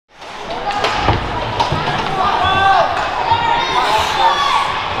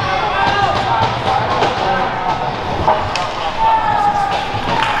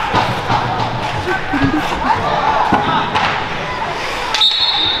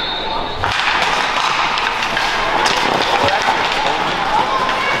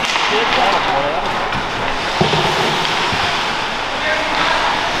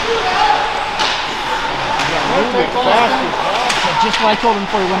just what I told him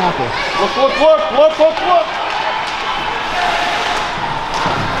before he went out there. Look, look, look, look, look, look.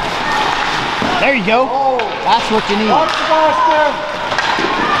 There you go. Oh. That's what you need. Watch the Boston.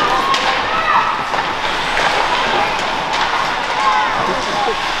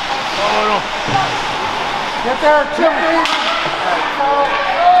 Oh, no. Get there, Timothy.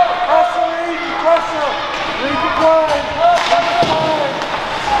 Pressure, easy, pressure. Lead the play.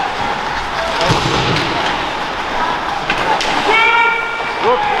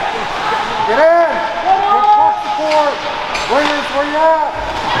 Look. Get in. Get push support. Wingers, where you at?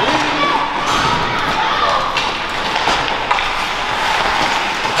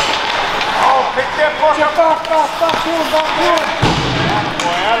 Oh, pick that push. Get back, in.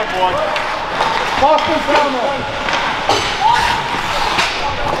 Attaboy. Boston's down there.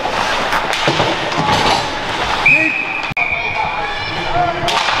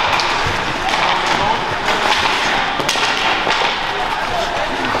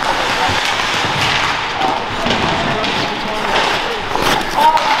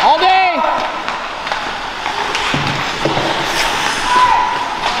 All day.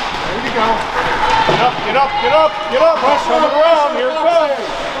 There you go. Get up, get up, get up, get up. Rush on the ground. Here it comes.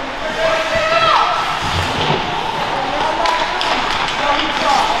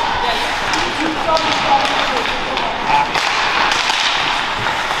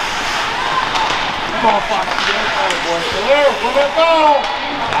 Come on, Fox. There, where that ball?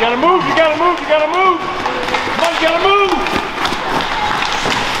 You gotta move, you gotta move, you gotta move. Come on, you gotta move.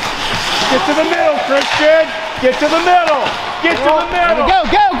 Get to the middle, Christian. Get to the middle. Get to the middle. Go,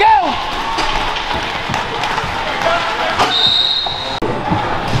 go, go.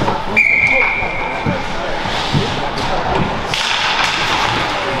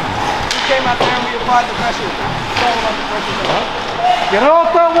 We came out there and we applied the pressure. Get off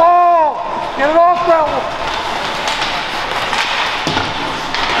that wall. Get it off that wall.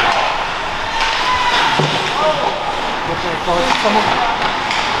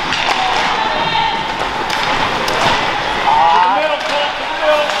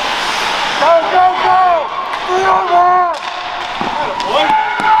 Go, go, go! Get over!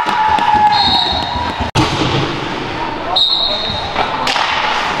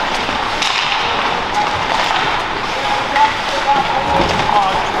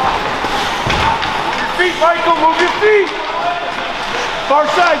 Your feet, Michael, move your feet! Far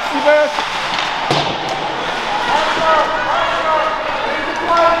side, Seabass.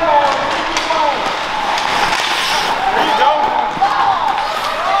 There you go.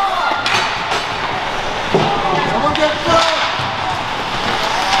 Someone get through.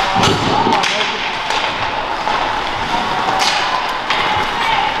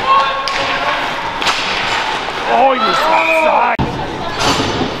 Oh, you're outside.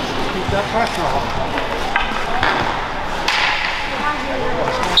 Keep that pressure on.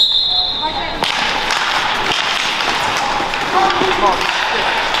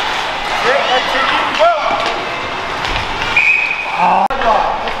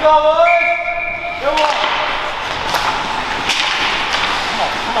 Let's go, boys! Come on!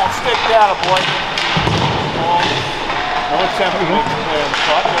 Come on, stick down, boy. No attempt to make the play on the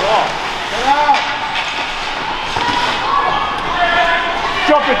clock at all. Get out!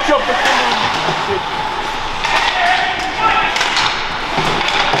 Jump it, come on!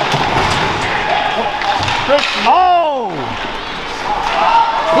 Christian! Oh!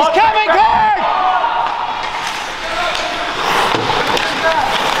 He's coming, guard!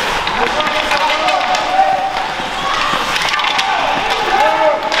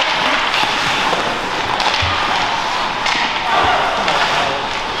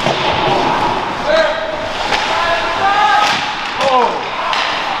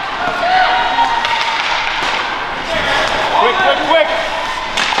 Quick!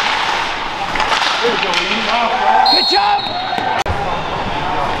 There we go, Lee. Good job!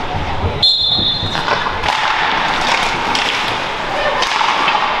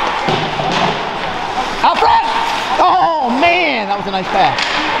 Out front! Oh man, that was a nice pass.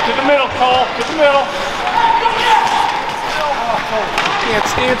 To the middle, Cole. To the middle. Can't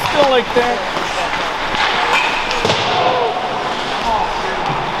stand still like that.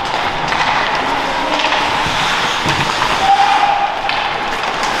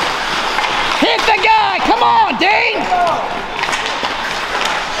 Hit the guy! Come on, Dean!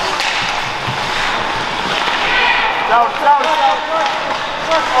 Down.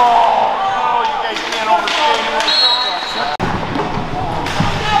 Oh, you guys can't overstand it.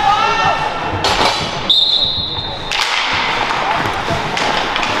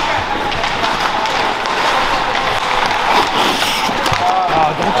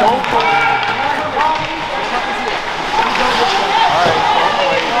 Don't.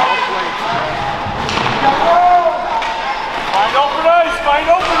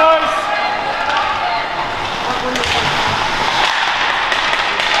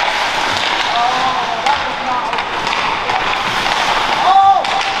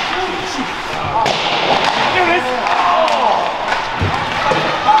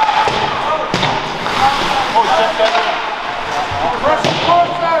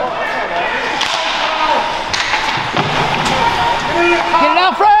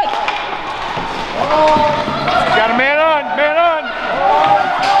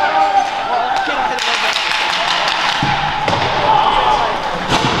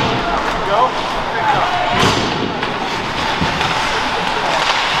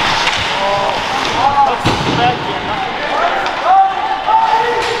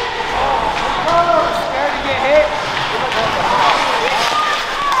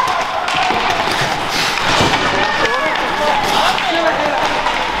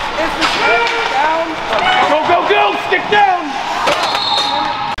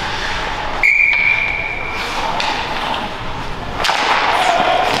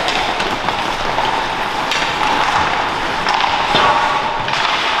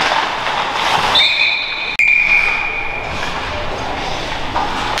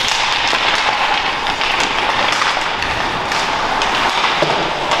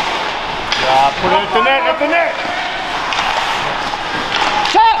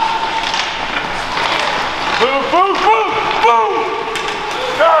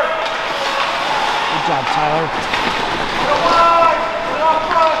 Tyler.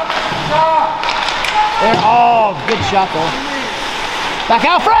 There. Oh, good shot though. Back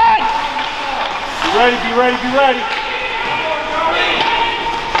out front. Be ready, be ready, be ready.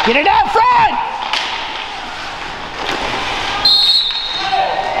 Get it out front.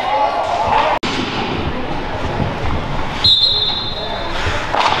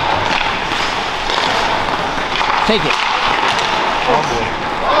 Take it. Oh boy.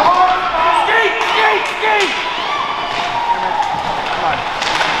 Skate, skate, skate. Come on.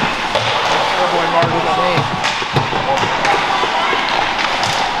 Oh boy, Martin.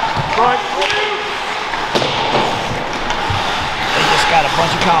 Front. They just got a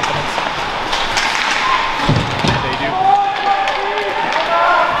bunch of confidence. They do.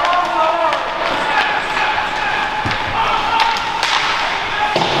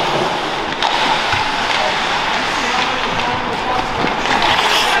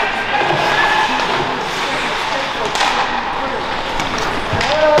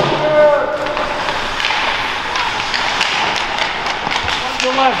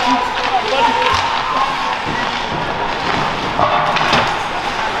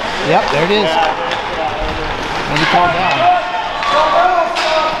 Yep, there it is. Maybe calm down.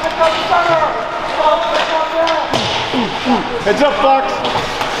 Heads up, Fox.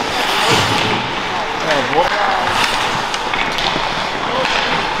 Oh, boy.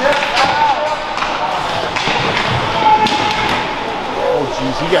 Oh,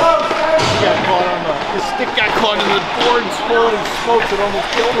 jeez, he got caught on the. His stick got caught in the board and holy smokes, it almost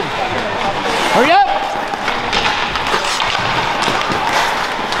killed him. Hurry up!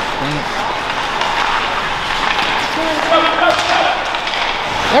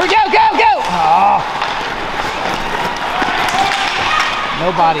 There we go, go, go! Oh.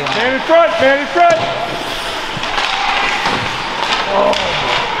 Nobody on Man in front, man in front! Oh.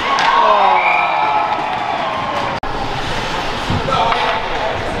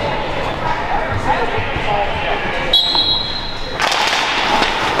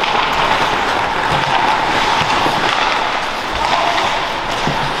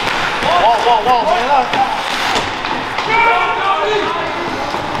 Whoa, man up.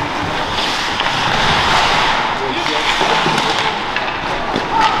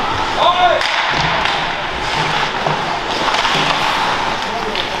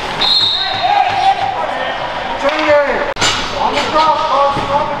 On the drop, folks,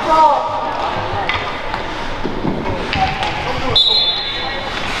 on the drop.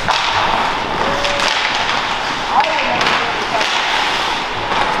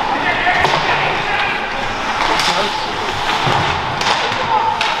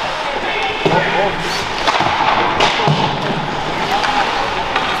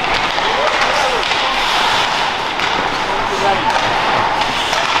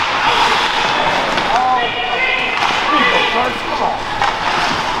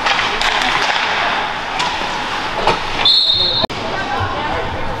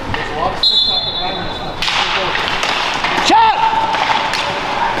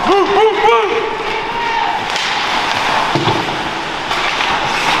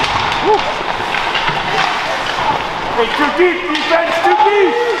 Hey, too deep, defense, too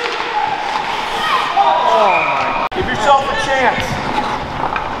deep! Oh my. Give yourself a chance.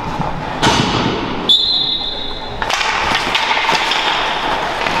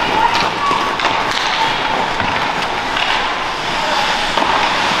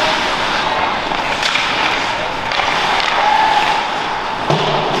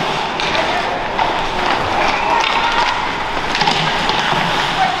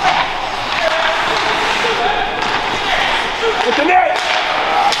 With the net!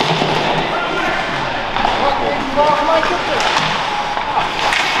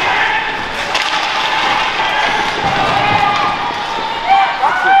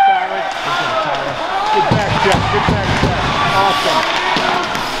 Good back, Jeff. Good back, Jeff. Awesome.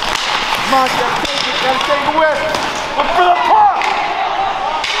 Come on, Jeff. Take it. Gotta take the whip. Look for the puck!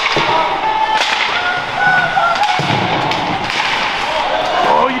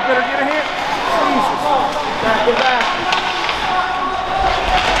 Oh, you better get a hit. Jesus. Back to back.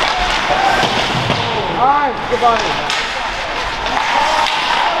 Alright, goodbye.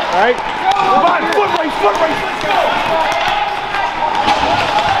 Alright. Come on, foot race, foot race. Let's go.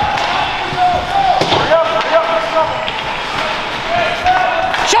 Hurry up, let's go.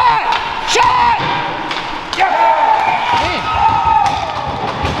 Shot! Shot! Yeah. Man.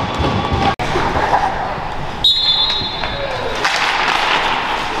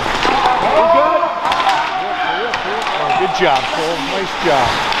 We're good? Oh, good job, Cole. Nice job.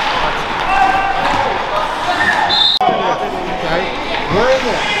 Okay. We're in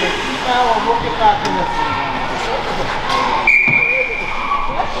this. Keep now and we'll get back in this.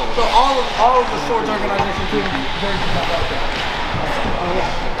 So all of the sports organization too.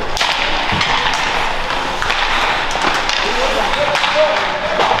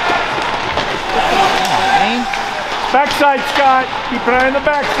 Backside, Scott. Keep an eye on the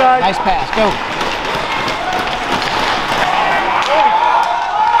backside. Nice pass. Go.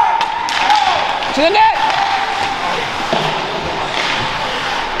 To the net.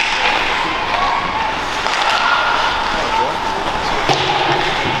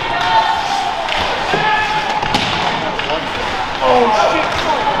 Oh, shit.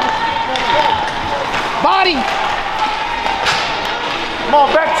 Body. Come on,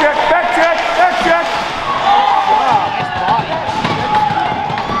 back check, back check, back check. Nice body.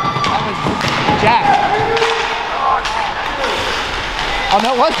 That was Jack. Oh,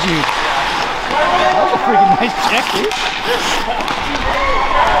 that was Jude. That was a freaking nice check, dude.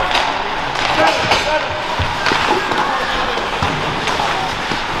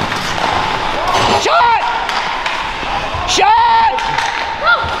 Shot! Shot!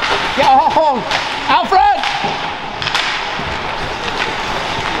 Go! Out front!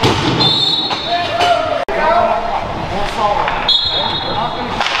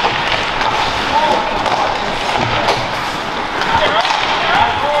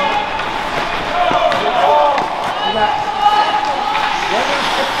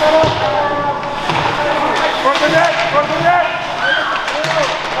 Front the net, front the net.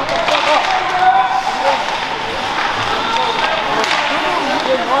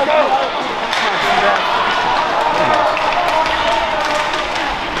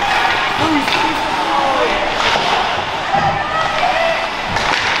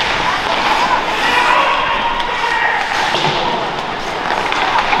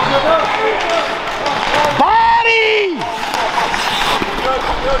 Body!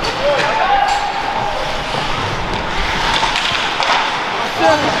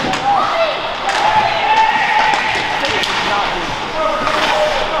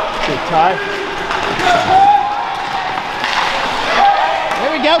 Good tie.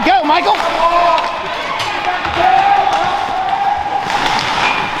 There we go. Go, Michael.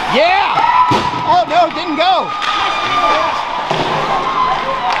 Yeah. Oh, no, it didn't go.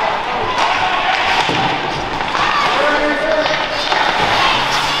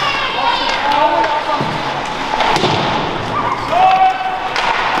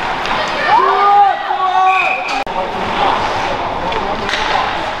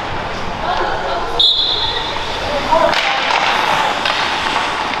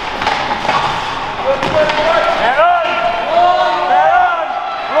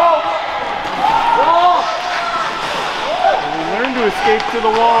 Escape to the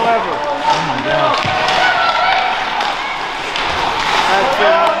wall ever. Oh my gosh. That's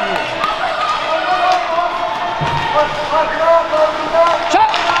Shot!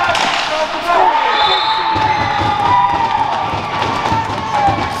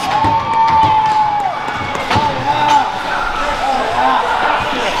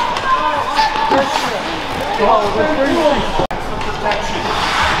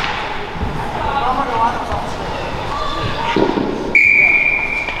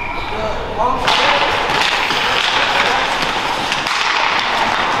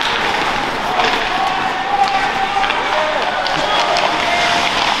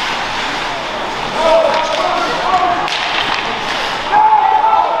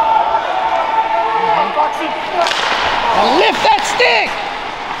 Lift that stick!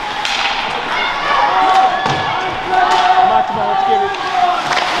 Come on, let's get it.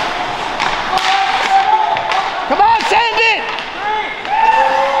 Come on, send it!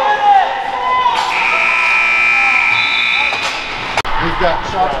 We've got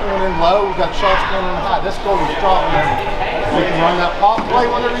shots going in low, we've got shots going in high. This goal is dropping everything. We can run that pop play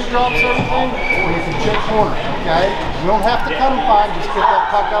whenever he drops everything, or you can chip corner, okay? You don't have to cut them fine, just get that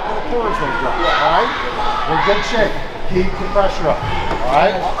puck up in the corners when he drops, all right? We're in good shape. Keep the pressure up, all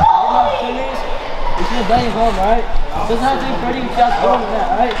right? You can't bang it home, right? Doesn't have to be pretty, you got to go with that,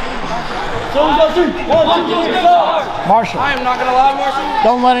 right? So we go through. 1, 2, 3, go! Marshall, I am not gonna lie, Marshall.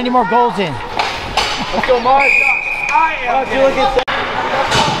 don't let any more goals in. Let's go, Mark. I am. You look at that.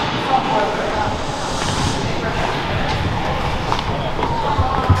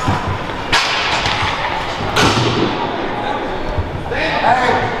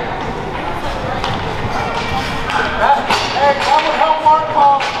 Hey, that would help Mark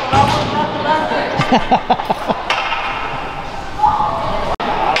Paul, but I wouldn't recommend it.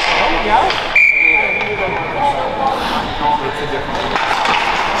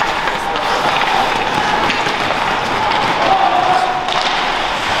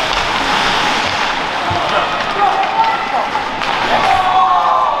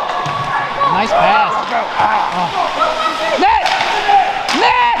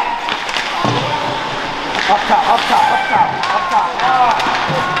 Up top, up top, up top, up top.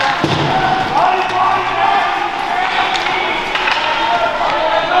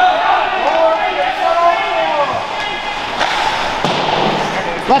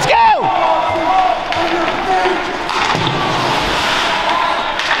 Let's go!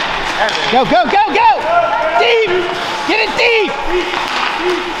 Go, go, go, go! Deep! Get it deep!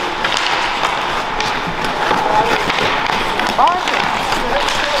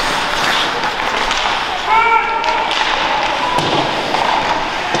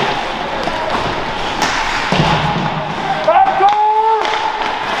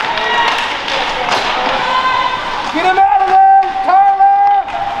 Get him out of there, Tyler!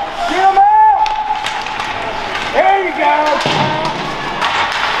 Get him out! There you go!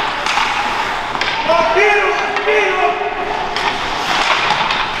 Get him! Get him!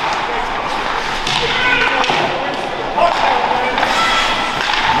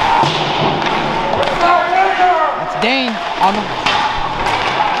 That's Dane on the...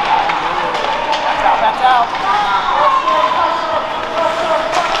 That's out.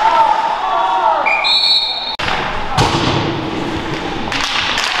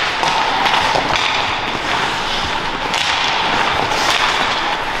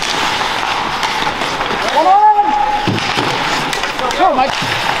 Go, Mike.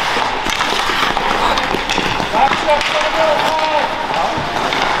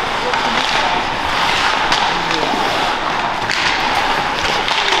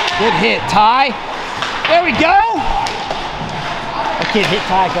 Good hit, Ty. There we go. That kid hit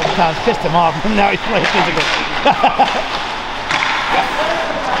Ty a couple times, pissed him off. Now he's playing physical.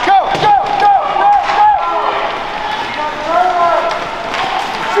 Go, go, go, go, go!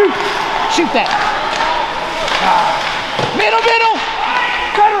 Shoot. Shoot that. Middle, middle.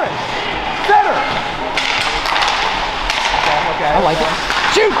 Center it! Center! Okay. I like it.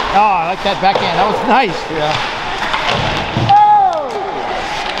 Shoot. Oh, I like that backhand. That was nice. Yeah. Oh!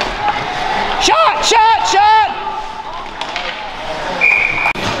 Shot, shot, shot.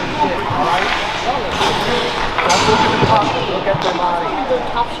 Look at the body.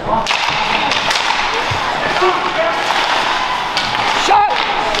 Shot.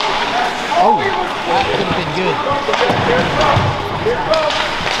 Oh, that could have been good.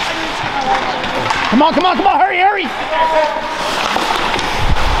 Come on, come on, come on. Hurry, hurry.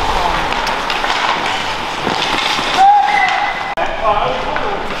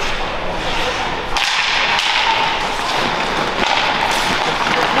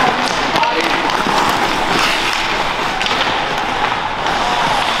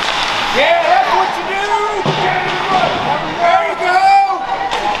 Yeah, that's what you do! There you go!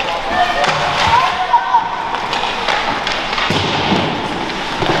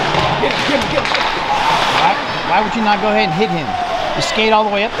 Get him, get him, get him. Why would you not go ahead and hit him? You skate all the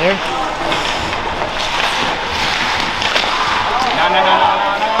way up there. No, no, no, no,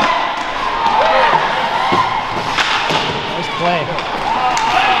 no, no. Nice play.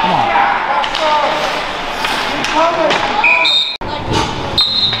 Come on.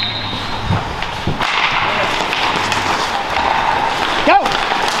 Go!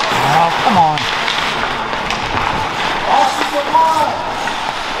 Oh, come on.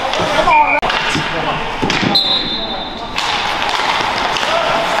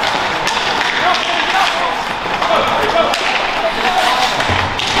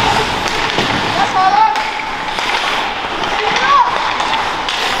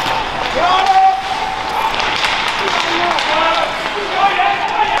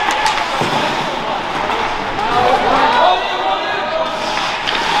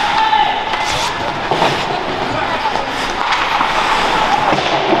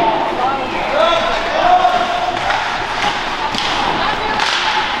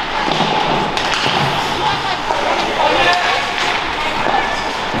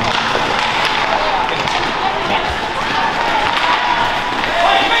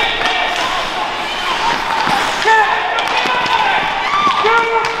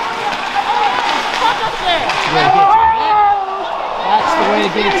 That's the way to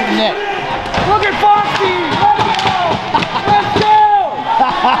get it to the net. Look at Foxy! Let's go!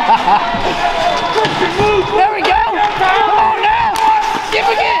 There we go! Come on now! Skip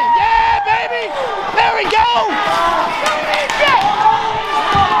again! Yeah, baby! There we go!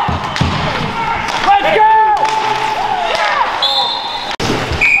 Let's go!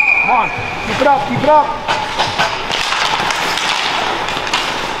 Come on, keep it up, keep it up.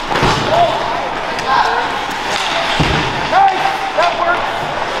 Nice, that worked.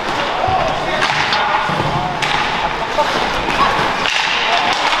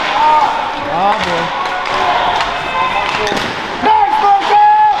 Oh boy. Nice, Marco!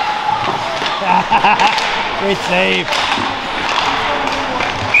 Great save.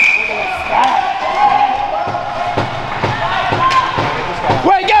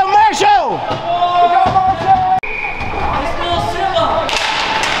 Way to go, Marshall!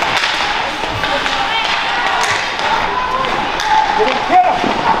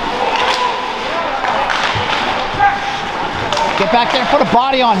 Get back there and put a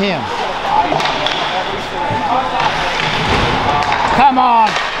body on him. Come on.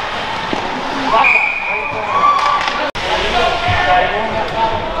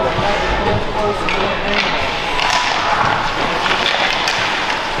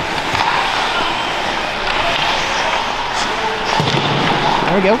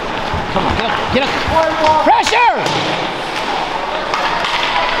 There we go. Come on, get up. Get up. Pressure!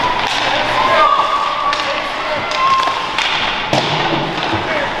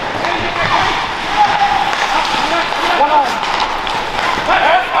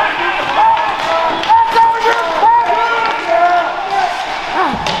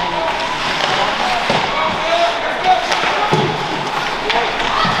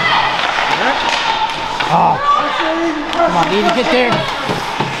 Oh. Come on, need to get there.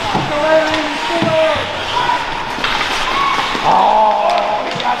 Oh,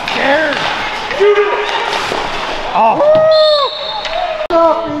 he got scared. Shoot it. Oh.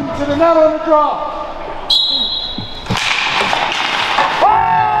 Up into the net on the drop.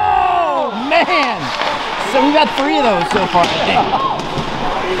 Oh, man. So we got 3 of those so far, I think.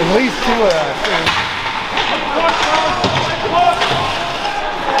 At least 2 of that.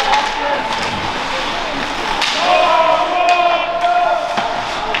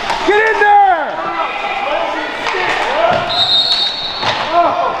 Get in there!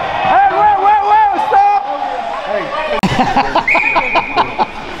 Hey, wait, stop!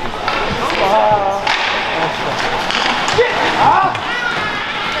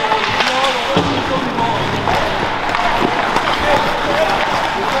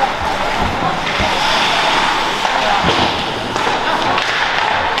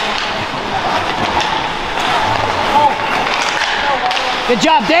 Good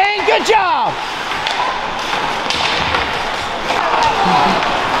job, Dane. Good job.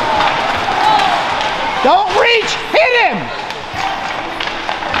 Don't reach. Hit him.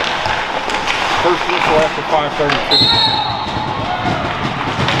 First whistle after 5:32.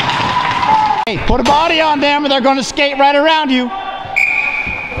 Hey, put a body on them, and they're going to skate right around you.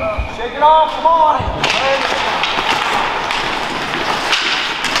 Shake it off, come on.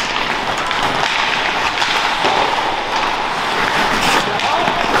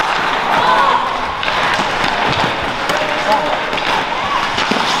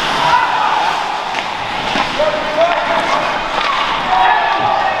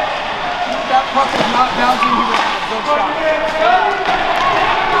 Not bouncing, he would have a good shot.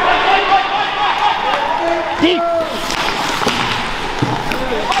 Deep.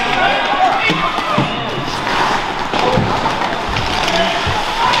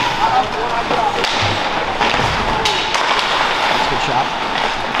 That's a good shot.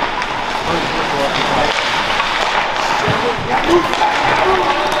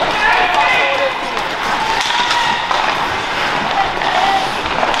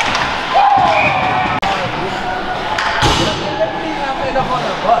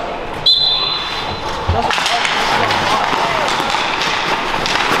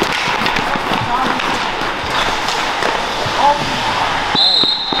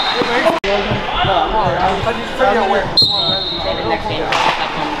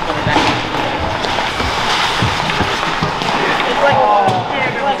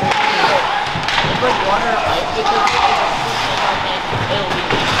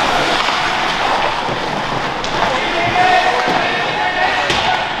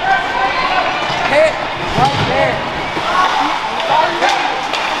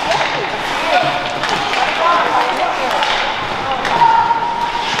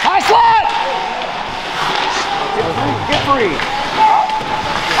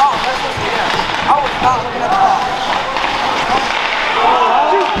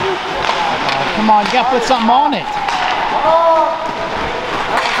 Come on, you gotta put something on it.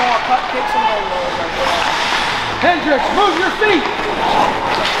 Hendricks, move your feet!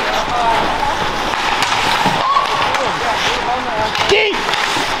 Deep!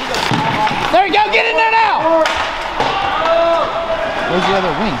 There you go, get in there now! Where's the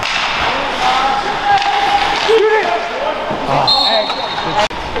other wing? Shoot it!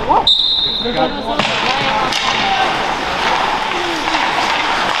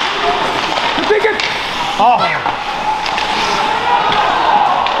 Oh.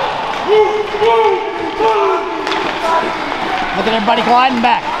 Look at everybody gliding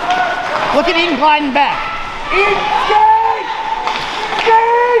back. Look at Eden gliding back. What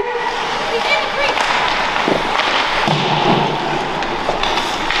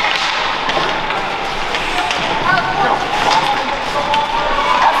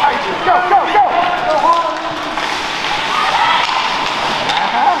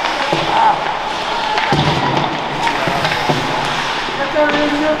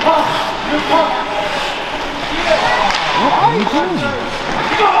are you doing?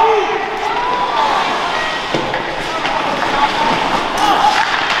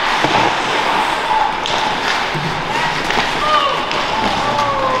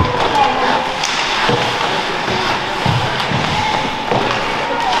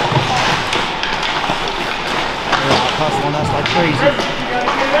 Hustling us like crazy.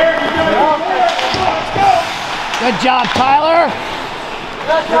 Good job, Tyler.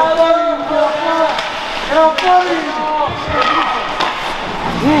 Good Tyler. Get up, buddy.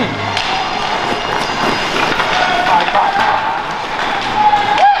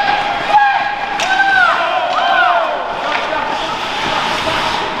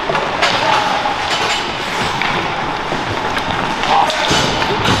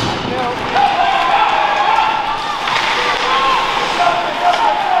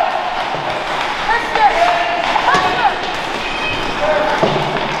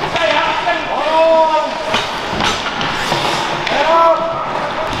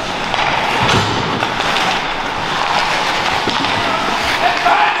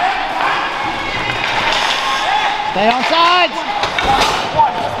 Stay on sides.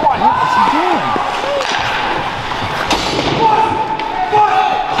 What is he doing?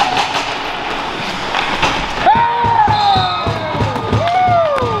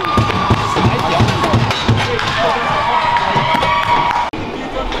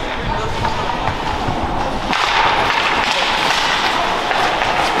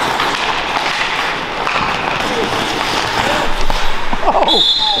 Oh,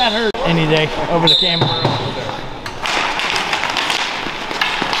 that hurt any day over the camera.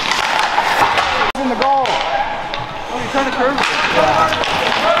 In the goal. Oh, you trying to curve?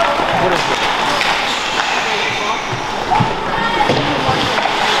 What is it?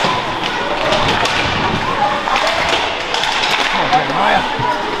 Oh, Jeremiah.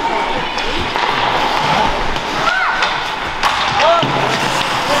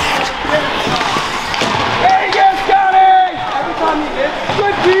 There you go, Scotty! Every time you did.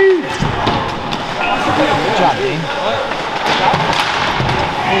 Good D! Good job, Dean.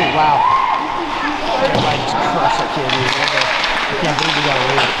 Oh, wow. Everybody just crushed that kid. I can't believe we got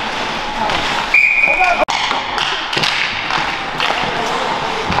away with it.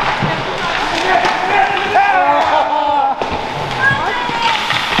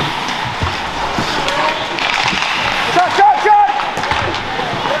 Shot, shot, shot!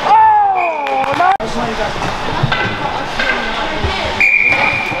 Oh, nice!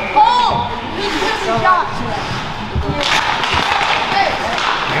 Oh! He's missing shots!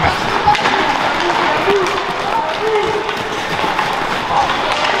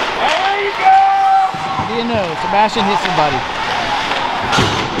 There you go! How do you know? Sebastian hit somebody.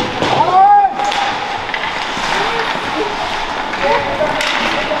 On!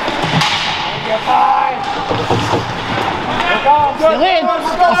 Get by! Still in.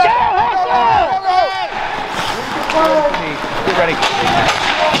 Let's go, Hustle! Get ready.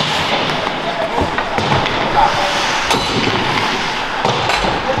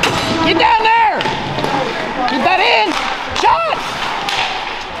 Get down there! Get that in! Shot!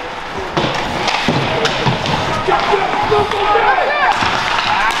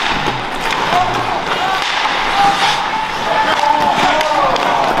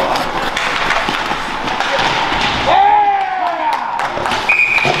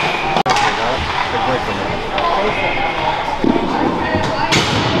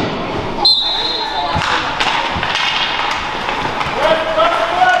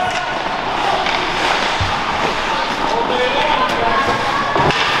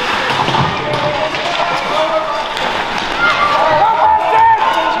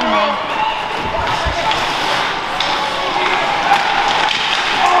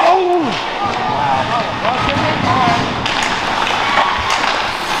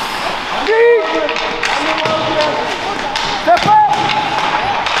 Step up!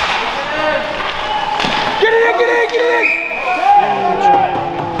 Get in, get in, get in!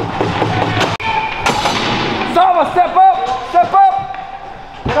 Sama, step up! Step up!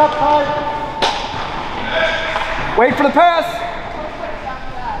 Get up, Ty. Wait for the pass.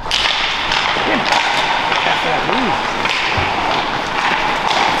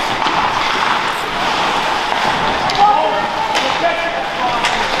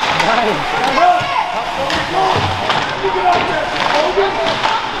 Nice. Get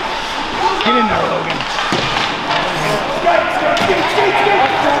in there, Logan.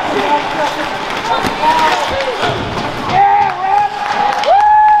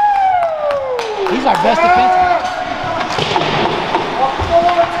 He's our best defenseman.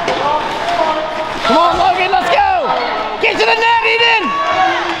 Come on, Logan, let's go! Get to the net, Eden!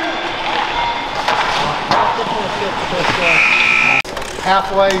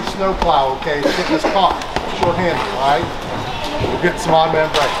 Halfway snowplow, okay, get this caught, short-handed, all right? We'll get some odd man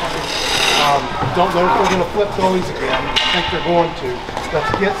break. Don't know if they're going to flip goalies again. I think they're going to. Let's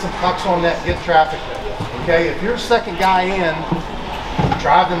get some pucks on net, get traffic there, okay? If you're second guy in,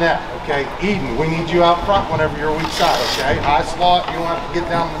 drive the net, okay? Eden, we need you out front whenever you're weak side, okay? High slot, you don't have to get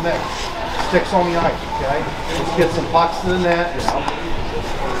down the net. Sticks on the ice, okay? Let's get some pucks to the net,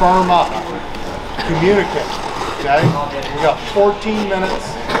 firm up, communicate. Okay, we got 14 minutes,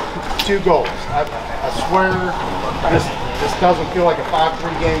 2 goals. I swear this doesn't feel like a 5-3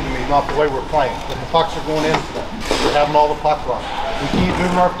 game to me, not the way we're playing. But the pucks are going in today. We're having all the puck runs. We keep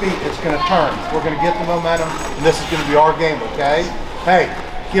moving our feet, it's going to turn. We're going to get the momentum, and this is going to be our game, okay? Hey,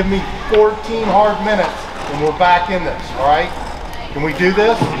 give me 14 hard minutes, and we're back in this, all right? Can we do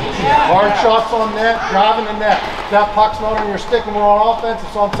this? Hard shots on net, driving the net. If that puck's not on your stick and we're on offense,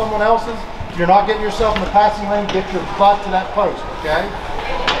 it's on someone else's. If you're not getting yourself in the passing lane, get your butt to that post, okay?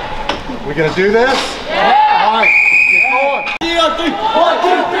 We gonna do this? Yeah! All right, get going. 1,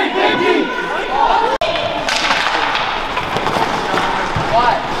 2, 3, BT!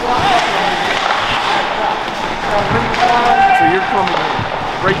 So you're coming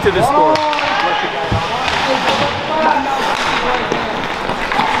right to the score.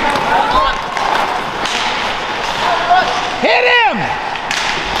 Hit him!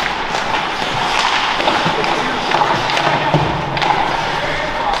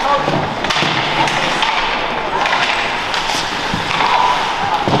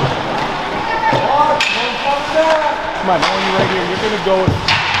 Come on, Owen, you right here. You're going to go there.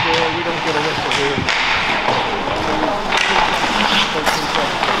 We don't get a whistle here.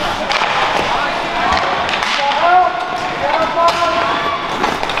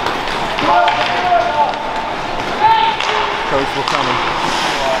 Coach, we're coming.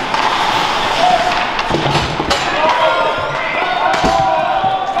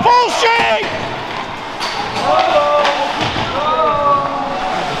 Full shake!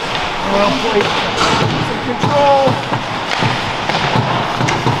 Well played. Some control.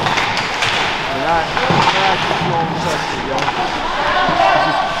 Not controlling pressure, yo.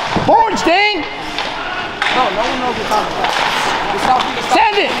 Bornstein! No one knows what I'm talking about.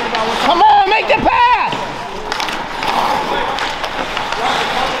 Send it! Come on, make the pass!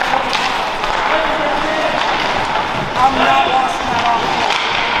 I'm not washing that off.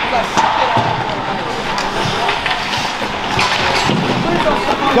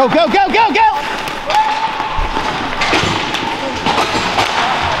 Go, go, go, go, go!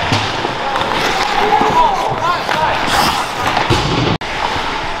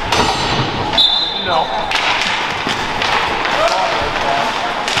 No.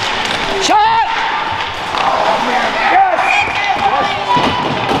 Shot!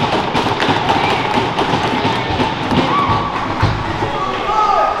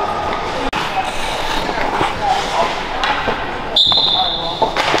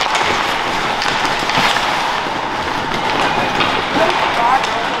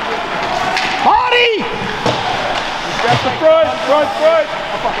 Body! That's the front.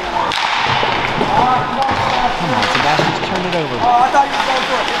 Come on, Sebastian's turned it over. Oh, I thought you were going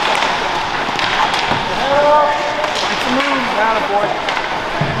for it. It's a move. Attaboy.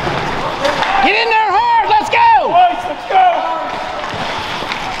 Get in there hard, let's go! Boys, let's go.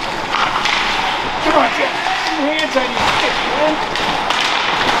 Come on, Jeff. Two hands on your stick, man.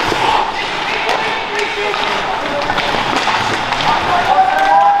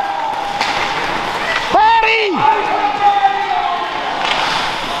 Body!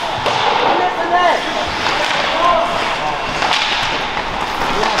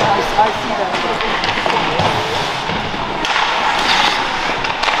 I see that.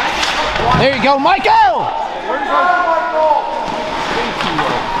 There you go, Michael!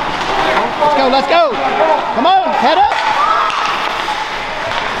 Let's go, let's go! Come on, head up!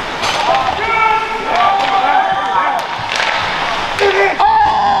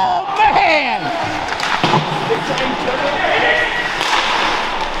 Oh, man!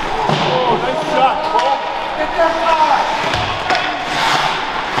 Oh, nice shot, Cole. Get that fly.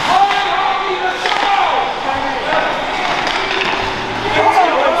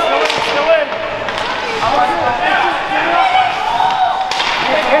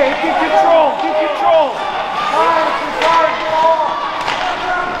 Hey, get control, get control.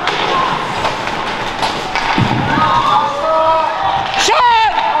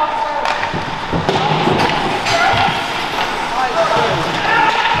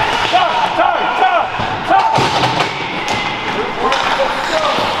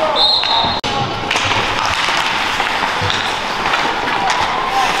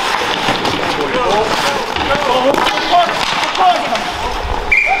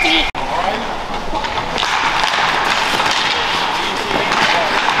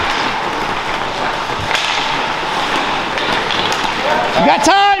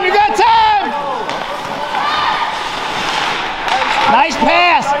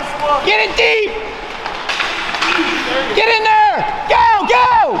 Get it deep. Get in there. Go,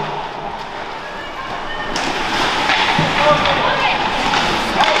 go.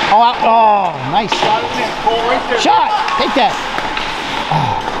 Oh, nice. Shot. Take that.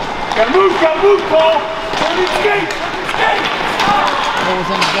 Gotta move, Cole. Turn your skate. What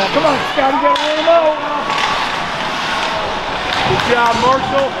was in the gut? Come on, Scotty, you gotta roll him out. Good job,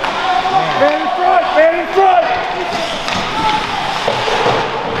 Marshall. Man in front, man in front.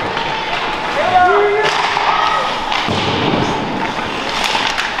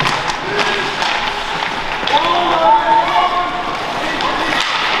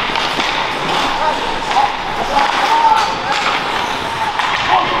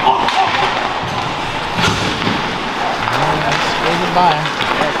 By him.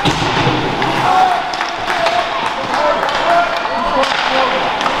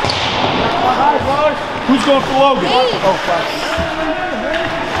 Who's going for Logan? Oh, fuck.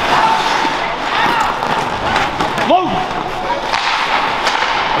 Logan!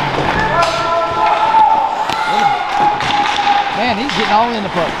 Man, he's getting all in the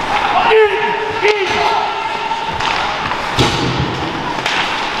puck.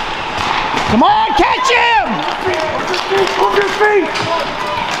 Come on, catch him! Move your feet!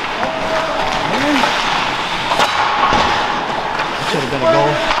 Should have been a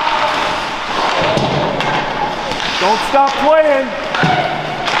goal. Don't stop playing.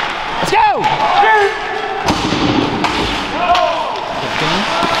 Let's go!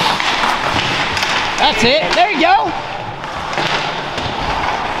 That's it. There you go.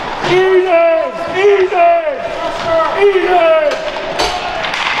 Easy! Easy! Easy!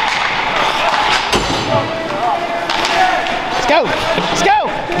 Let's go! Let's go!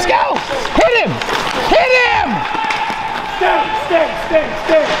 Let's go! Hit him! Hit him! Stay!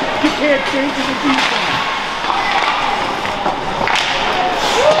 You can't change the defense.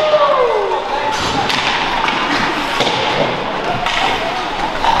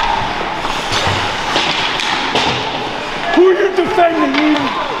 Who are you defending, Eden?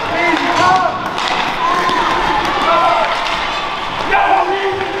 No,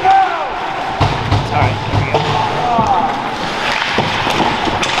 Eden, no! All right, here we go.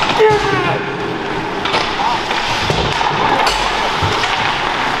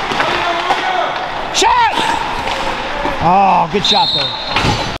 Shot! Oh, good shot though.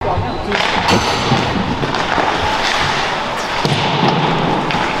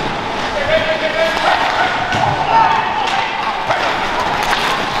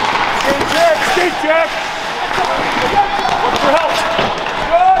 Skate check! Look for help!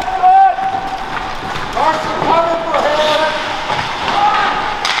 Good! Carson coming for him!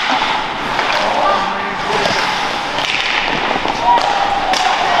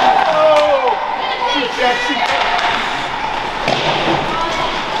 Oh! Shoot check!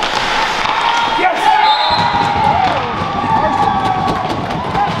 Yes!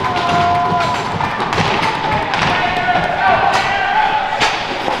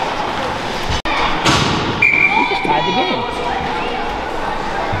 Tied the game.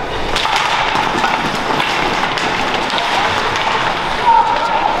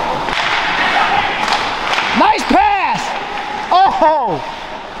 Nice pass! Oh!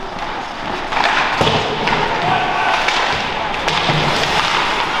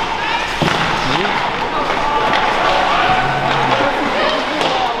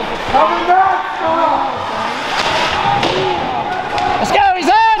 Coming back! Let's go, he's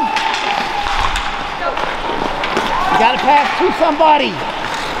on! You gotta pass to somebody.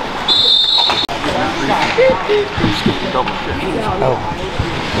 Oh.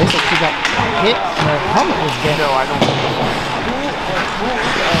 This is she got hit and her helmet was dead. No, I don't think so.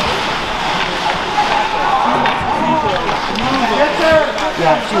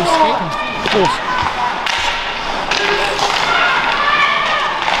 Yeah, she was skating.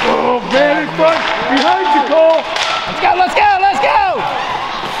 Oh, man in front! Behind you, Cole! Let's go, let's go, let's go!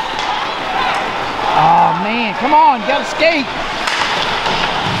 Oh man, come on, gotta skate.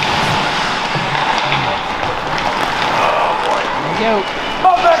 There you go.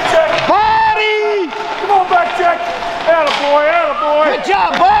 Come on, back check! Body! Come on, back check! Attaboy, attaboy! Good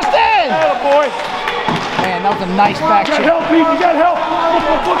job, Boston! Attaboy! Man, that was a nice back You check. got help, Pete, you got help!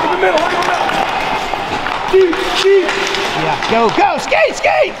 Look in the middle, look in the middle! Deep! Yeah, go, go, skate,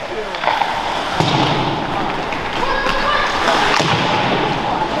 skate!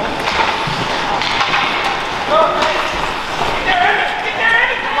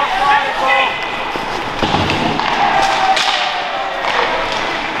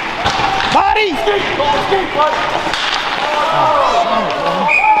 Body! Skate, bud!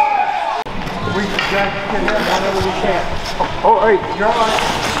 We can get him whenever we can. Oh, hey, you're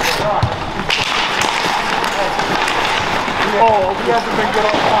on. Oh, he hasn't been good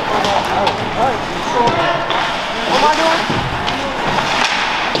on top of that. All right. What am I doing?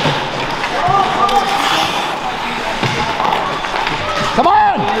 Come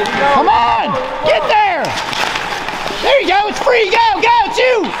on! Come on! Get there! There you go, it's free! Go! Go! It's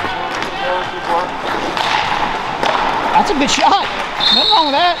you! That's a good shot. Nothing wrong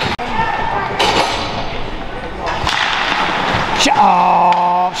with that.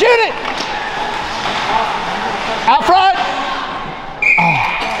 Oh, shoot it! Out front! Oh.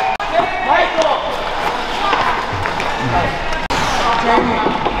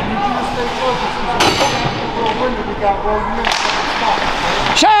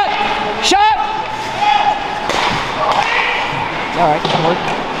 Shot! Shot! All right, that'll work.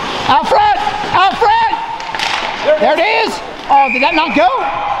 Out front! Out front! There it is! Oh, did that not go?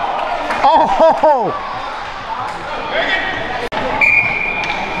 Oh!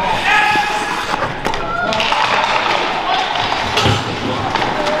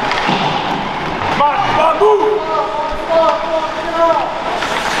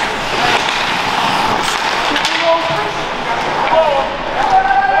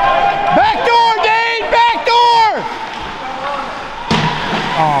 Back door, Dane! Back door!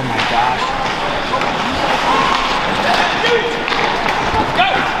 Oh my gosh.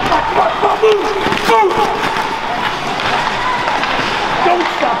 Don't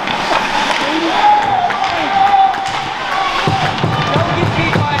stop.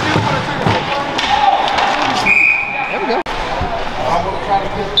 There we go. I'm going to try to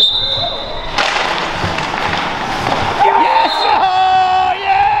get this. Yes! Oh,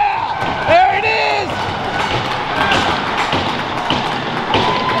 yeah! There it is!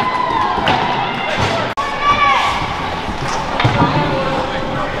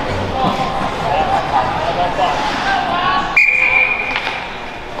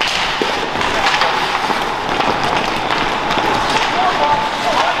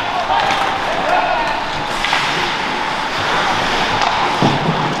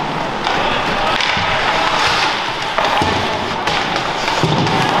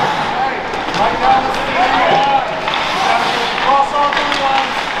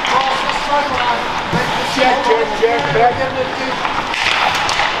 Check, back in the deep.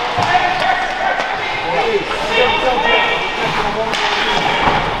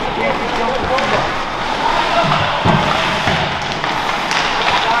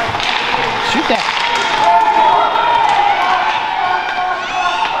 Shoot that.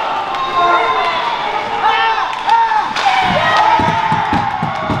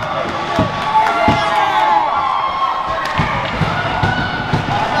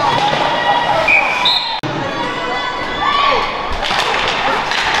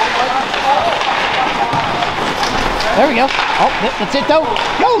 There we go. Oh, that's it though.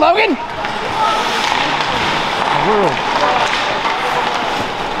 Go, Logan. World.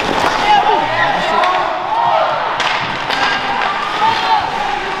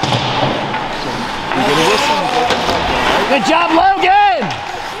 Good job, Logan.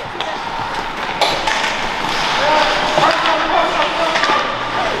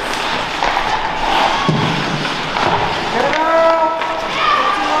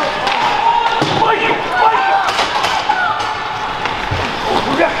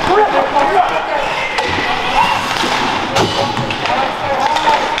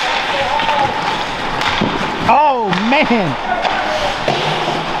 Oh, man.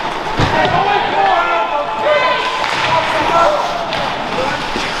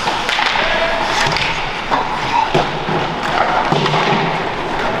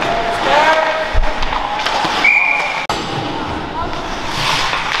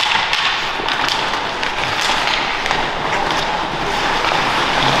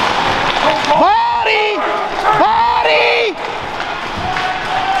 Body! Body!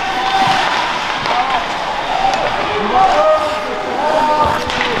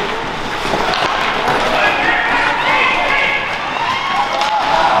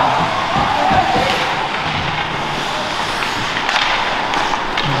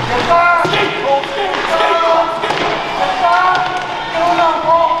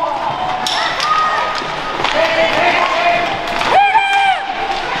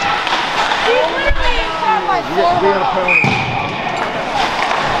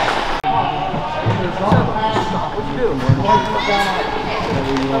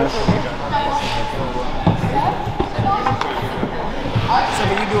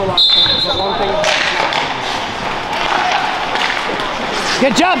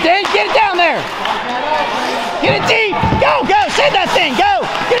 Good job, Dave. Get it down there. Get it deep. Go, go. Send that thing. Go.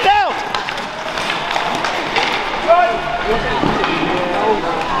 Get it out.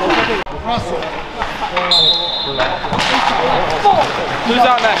 Russell. Who's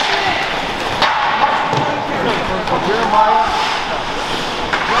out next?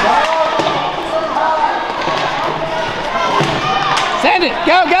 Send it.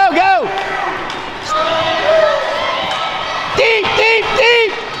 Go, go, go. Deep, deep,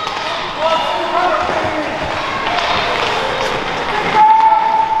 deep.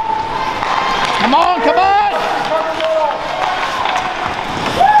 Come on, come on.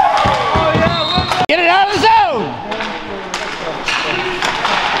 Get it out of the zone.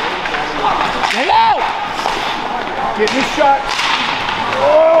 Get it out. Get his shot.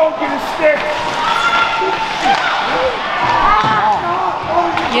 Oh, get his stick.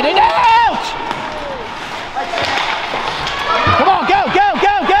 Get it out. Come on, go, go,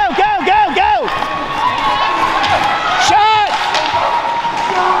 go, go, go, go, go. Shot.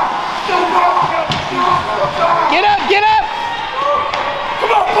 Get up, get up.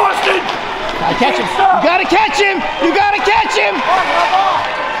 Come on, Boston. Gotta catch him. You gotta catch him. You gotta catch him.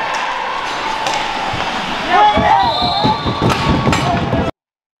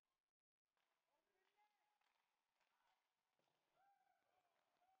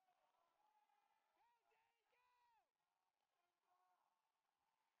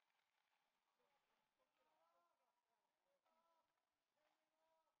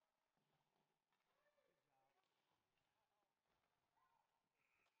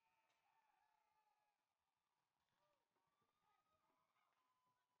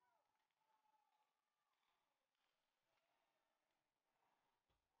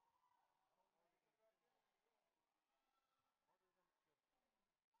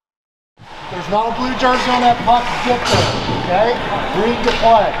 There's not a blue jersey on that puck to get there, okay? We need to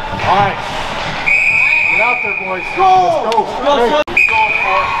play. All right. Get out there, boys. Go! Let's go. Go, go.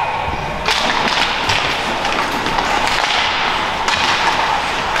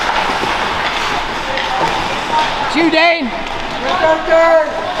 It's you, Dane. Good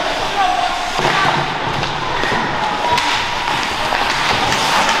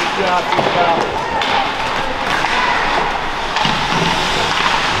job, good job.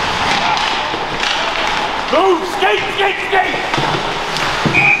 Move! Skate! Skate! Skate!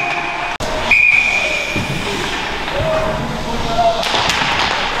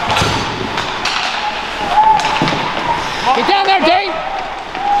 Get down there, Dane.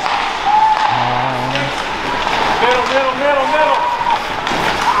 Middle, middle, middle, middle.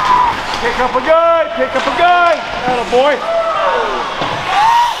 Pick up a guy! Pick up a guy! Atta boy!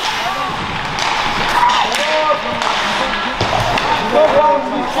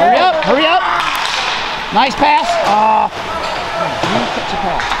 Hurry up, hurry up. Nice pass. You catch a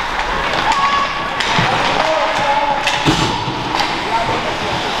pass.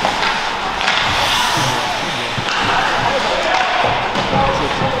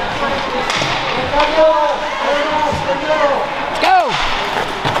 Let's go.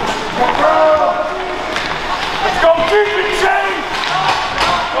 Let's go deep and chain!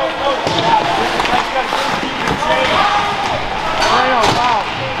 Go, go. That's got to go deep and chain. Wow.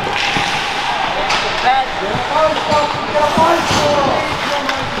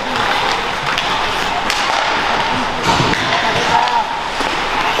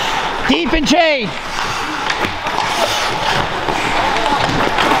 Deep and chain.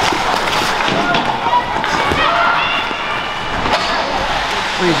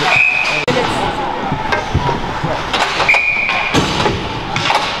 Freeze it.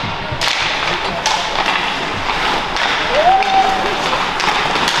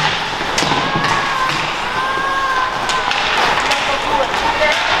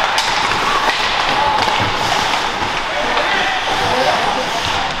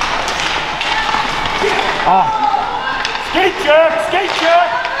 Skate check! Skate check!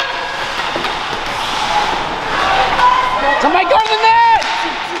 Somebody go to the net!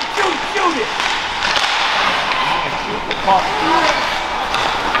 Shoot it!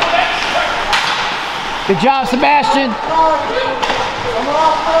 Good job, Sebastian.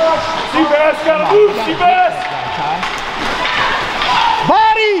 Seabass gotta move, Seabass!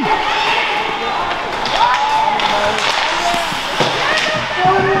 Body!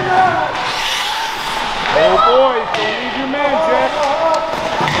 Oh boy, don't leave your man, Jack.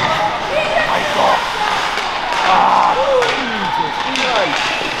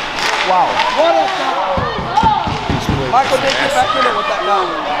 Wow. What a shot. Michael did get back in it with that down.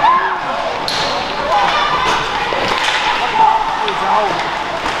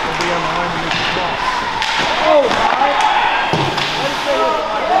 Oh, my.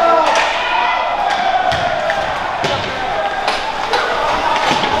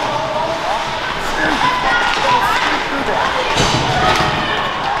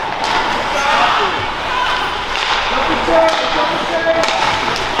 Double check.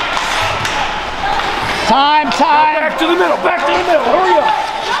 Time. Back to the middle, hurry up.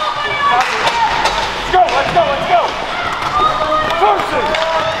 Let's go. Carson.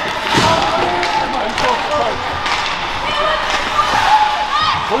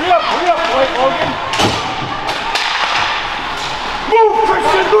 Hurry up, Blake Logan. Move,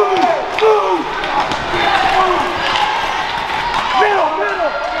 Christian, move. Middle.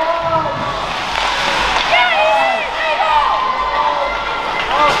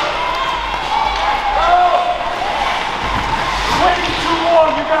 Waiting too long,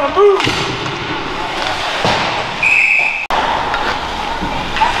 you gotta move.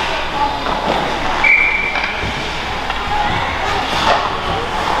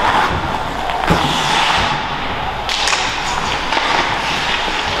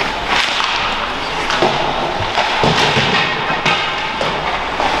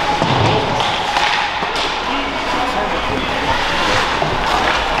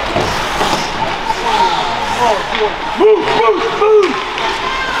 Move!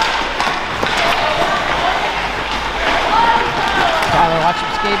 Tyler, watch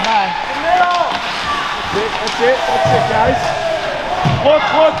him skate by. That's it, guys. Look.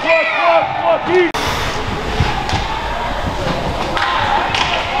 Easy.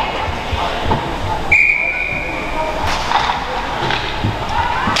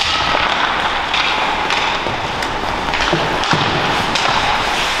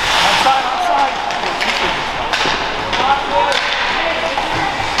 Outside.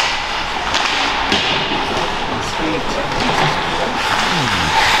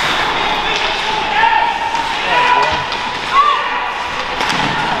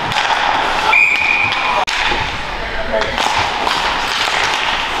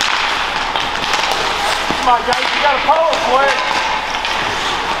 Come on, guys, you got a power play.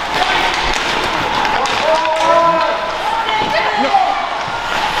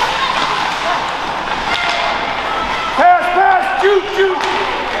 Pass, shoot.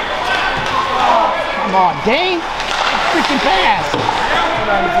 Come on, Dane. Freaking pass.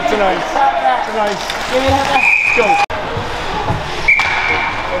 It's nice. Let's go.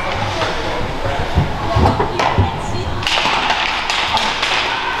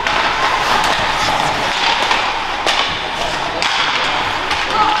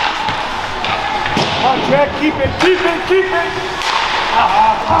 Come on, Jack, keep it.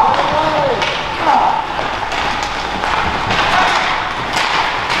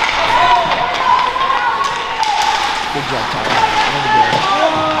 Good job, Tyler.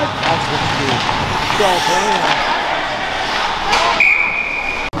 That's what you do. Go, man.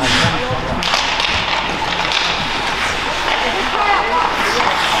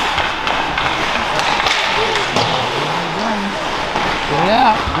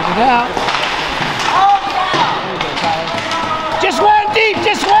 Get it out. Just one deep,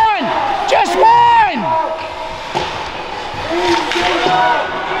 just one.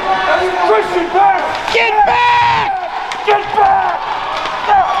 Christian, back. Get back.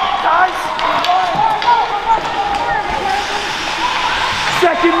 Now, guys.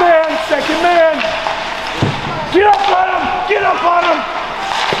 Second man. Get up on him.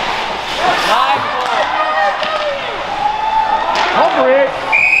 Cover it.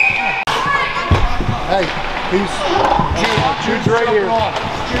 Hey, he's Jude's right here.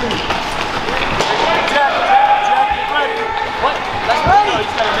 Jack, get ready. What? Let's go.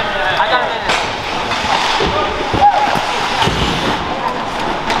 I got a minute.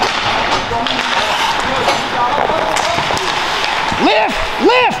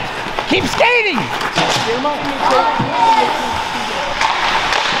 Lift. Keep skating.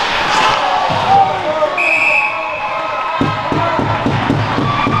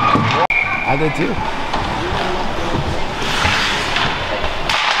 I did too.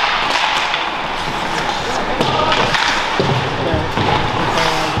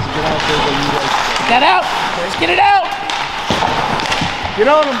 Get that out. Let's get it out. Get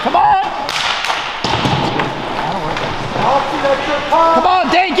on him. Come on. Come on,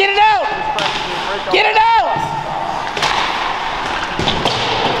 Dave. Get it out. Get it out.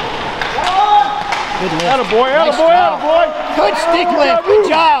 Good lift. Attaboy. Good stick lift. Good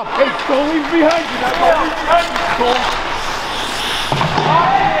job. Hey, don't leave behind you. Cool.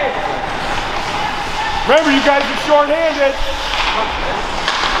 Remember, you guys are short-handed.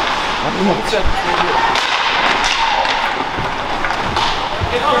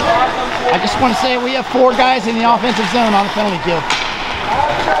 I just want to say we have 4 guys in the offensive zone on the penalty kill.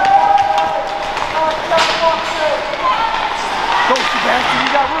 Go, Sebastian, you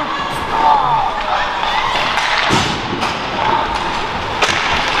got room.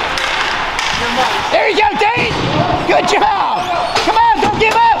 There you go, Dane. Good job. Come on, don't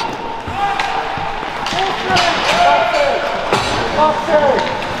give up.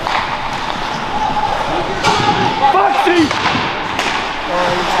 Foxy!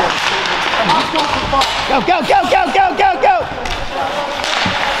 Go, go, go, go, go, go, go!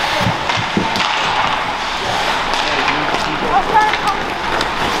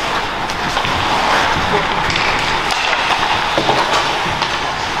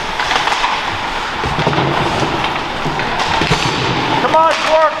 Come on,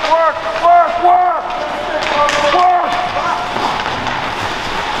 work, work, work, work! Work!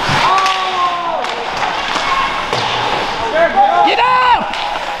 Get out!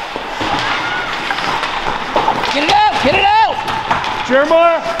 Get it out! Get it out!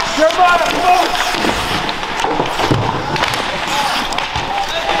 Jeremiah! Jeremiah, come on!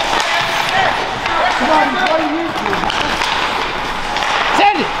 Come on, what do you do?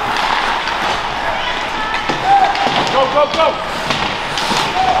 Send it! Go, go, go!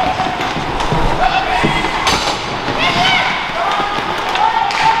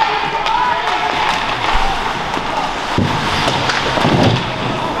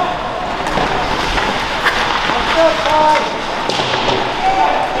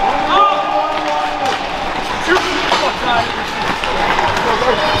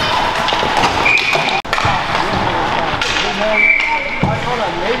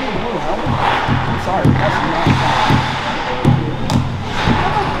 Sorry, that's not.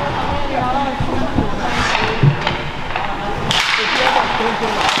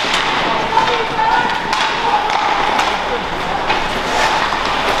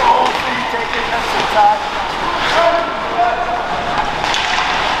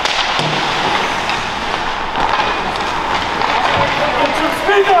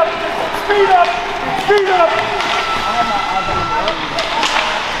 Speed up! Speed up! Speed up!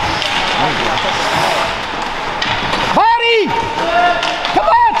 Body! Come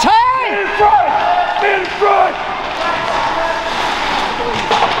on, Ty! In front! In front!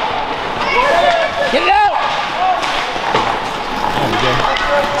 Get it out!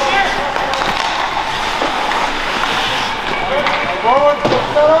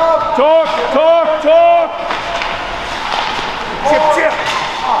 Talk, talk, talk! Chip, chip!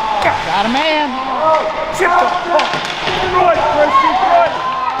 Got a man. Chip! Right, Gracie, right!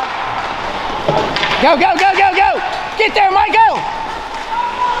 Go, go, go, go, go! Get there, Mike, go!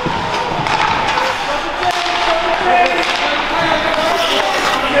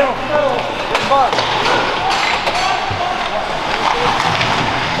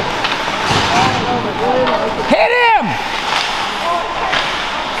 Hit him!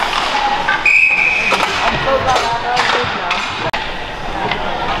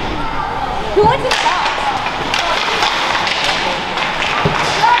 Who wants to stop?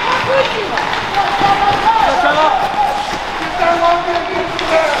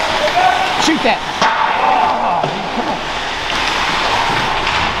 Shoot that!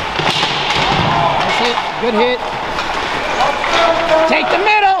 Nice hit, good hit. Take the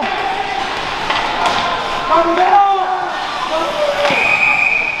middle!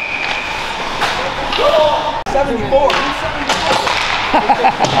 74.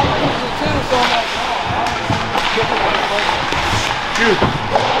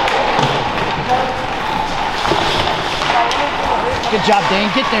 Good job,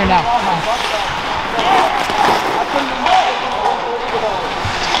 Dane. Get there now.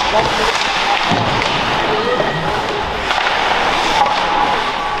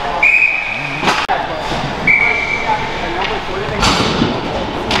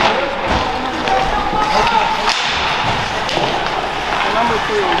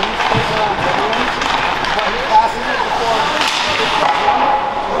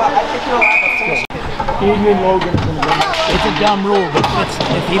 Evening, Logan. It's a dumb rule, but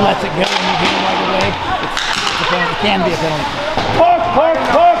if he lets it go and you hit him right away, it's a penalty. It can be a penalty. Puck, puck,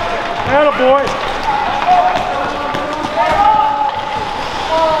 puck! Attaboy!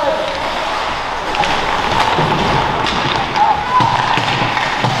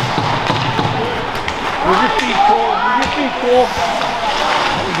 Move your feet, Cole. Move your feet, Cole.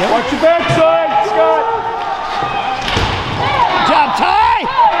 Watch your backside, Scott. Good job, Ty!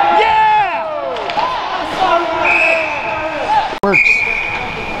 Yeah! Works.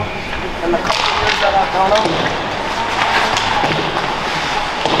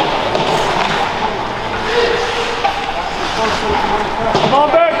 Come on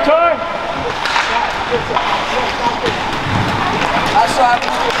back, Ty. Nice shot.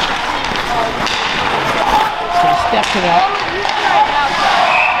 Okay, step to that.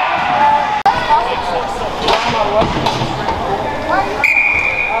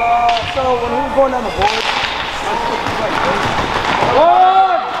 So when he was going down the board,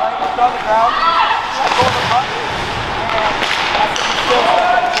 One! on the ground, I go in the front,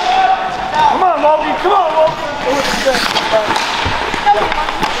 Come on, Logan. Come on, Logan.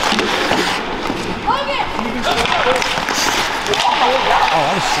 Oh,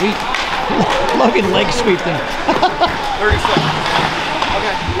 that was sweet. Logan leg sweeped him. 30 seconds.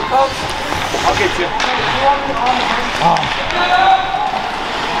 Okay. I'll get you. Oh.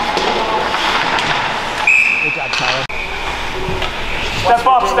 Good job, Tyler. Step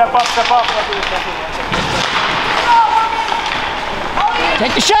up, step up, step up.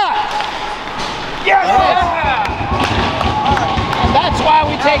 Take the shot. Yes! And that's why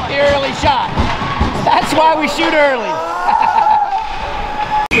we take the early shot. That's why we shoot early.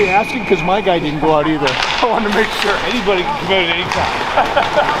 Asking because my guy didn't go out either. I wanted to make sure anybody can come out at any time.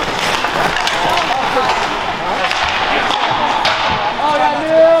 Oh, yeah,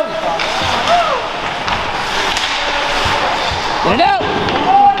 dude. Get it out.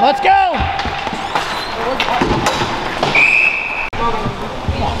 Let's go.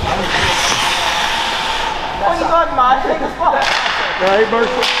 What you got, man? Take the spot. Right,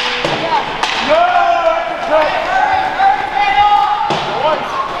 Marshall? No!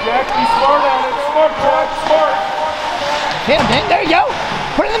 Jack, be smart on it. Smart, Jack, smart. Hit him, man. There you go.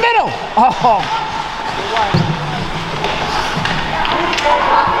 Put it in the middle. Oh.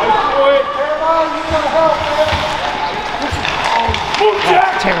 Move,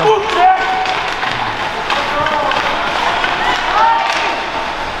 Jack! Terrible. Move, Jack!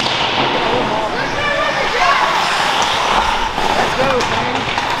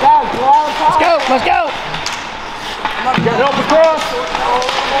 Let's go. Let's go. Get help across.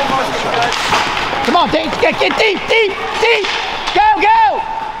 Come on, Dave. Get deep, deep, deep. Go, go.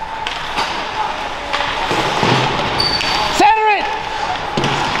 Center it.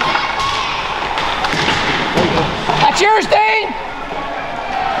 That's yours, Dane.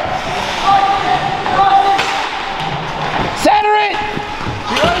 Center it.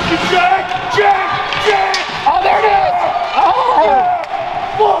 Jack! Jack! Jack! Oh, there it is. Oh.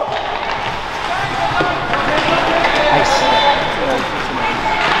 Nice.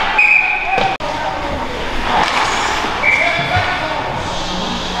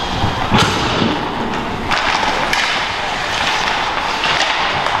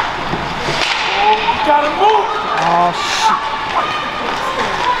 Gotta move! Oh, shit.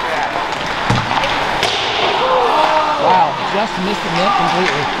 Wow, just missed the net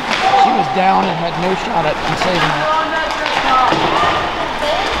completely. She was down and had no shot at saving it.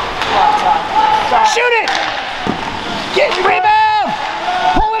 Shoot it! Get rebound!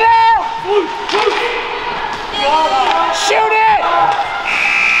 Pull it out! Shoot it!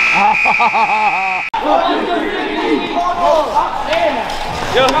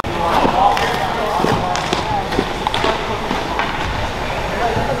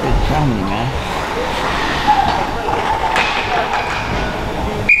 Good comedy, man.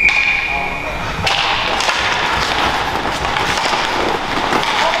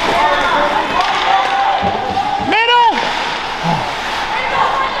 Middle!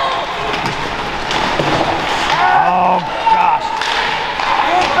 Oh, gosh.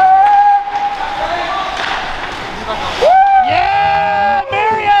 Yeah,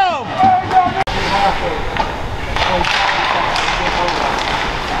 Miriam!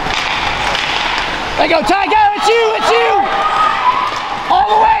 There you go, Ty, go, it's you, it's you! All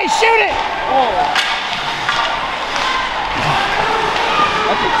the way, shoot it!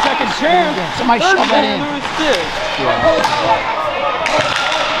 That's a second chance. Somebody shove that in.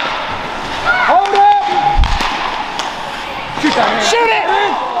 Hold up. Shoot that man. Shoot it!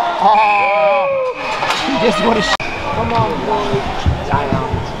 Oh, he just want to shoot. Come on, boys.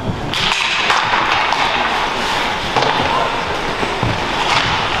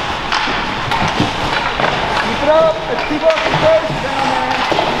 Keep it up. Let's keep up the pace down, man.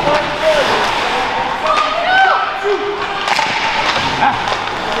 Keep up the pace.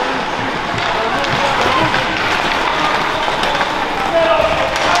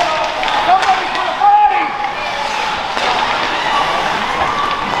 Somebody put a body!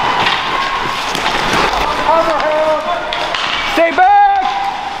 Overhand! Stay back!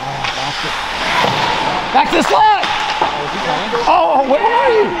 Back to the slot! Oh, where are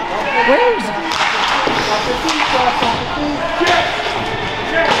you? Where is he?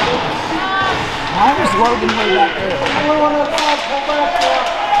 Why was Logan way back there? Come on!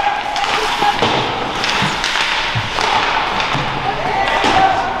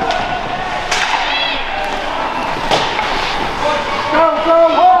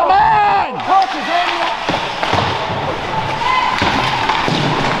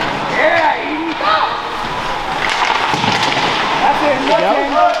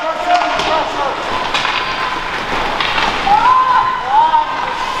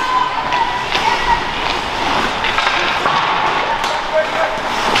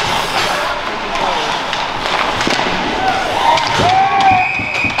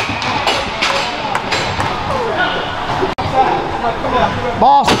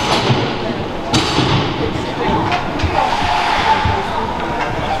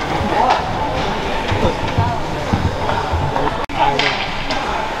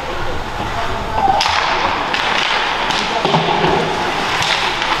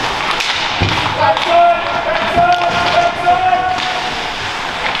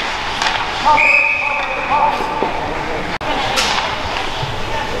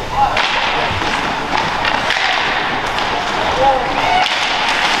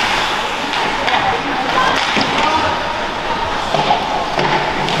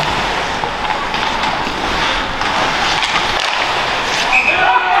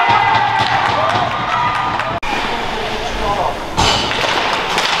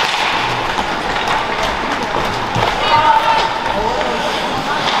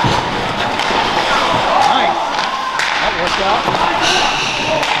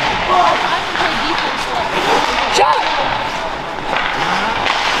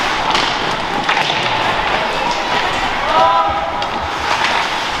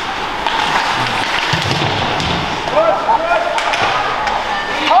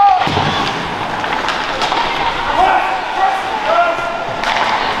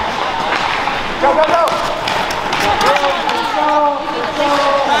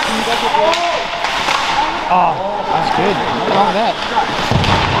 Oh, that's good. What's wrong with that?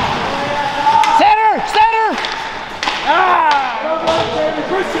 Center! Center! Ah!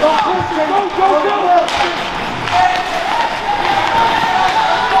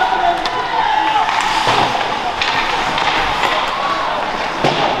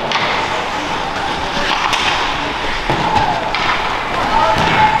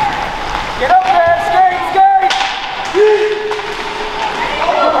 Get up there, skate, skate!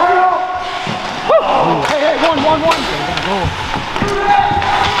 Hey, hey, one.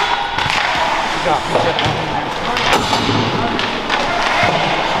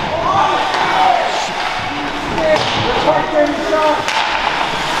 Good job.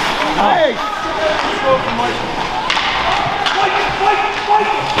 Nice.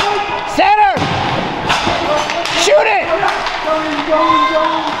 Center! Shoot it!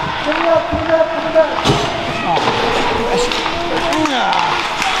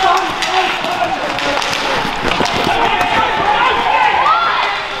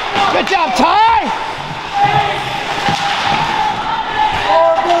 Good job, Ty!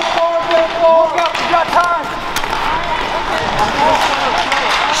 Look up, you got time!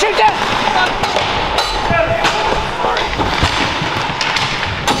 Shoot that!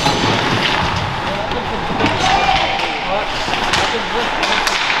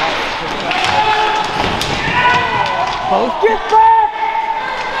 Both get back!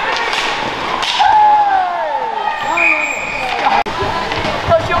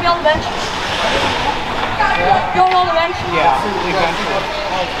 Coach, you want me on the bench? You want me on the bench? Yeah, we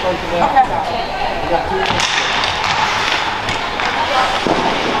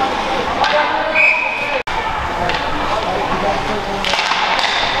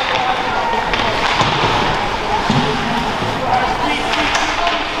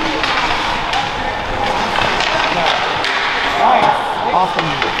Awesome.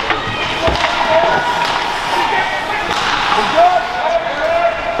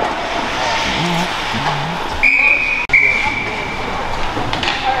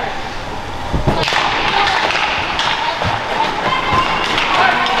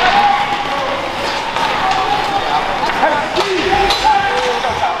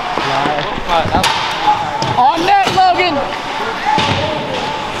 On net, Logan!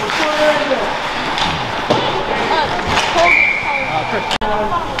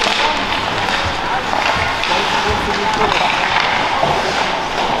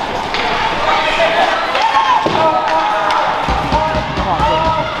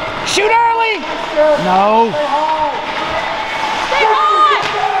 Shoot early! No.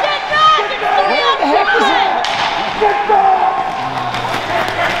 Where the heck is it?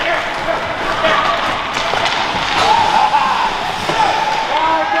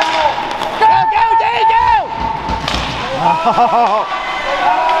 Oh.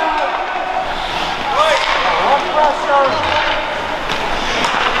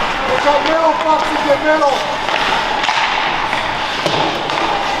 Look up middle, Foxy, get middle.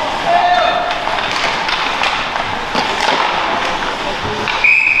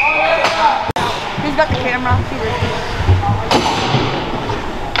 Who's got the camera?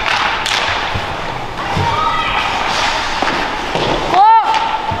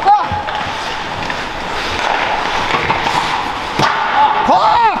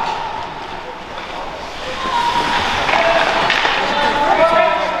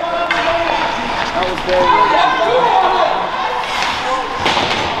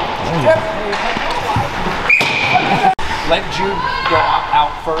 Let Jude go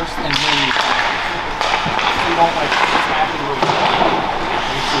out first and then you won't like smash it over.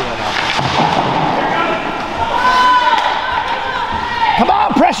 Let me see that out. Come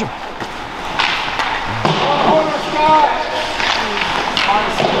on, pressure!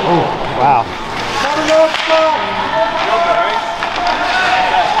 Oh. Wow.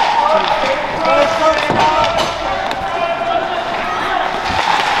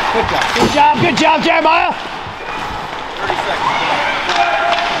 Good job. Good job, Jeremiah. 30 seconds.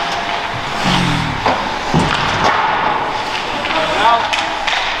 Out.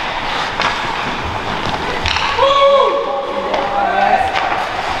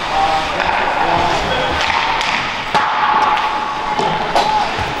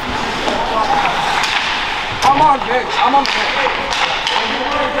 I'm on bench. I'm on bench.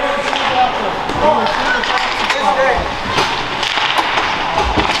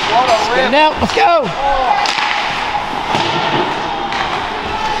 Get out. Let's go.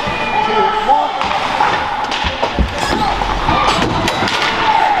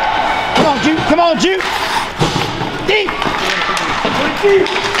 Come on, Juke. Come on, Juke. Deep.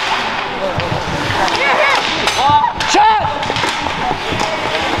 Shot.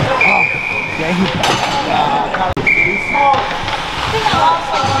 Oh, dang.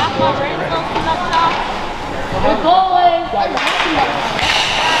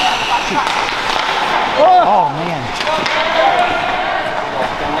 Oh, man.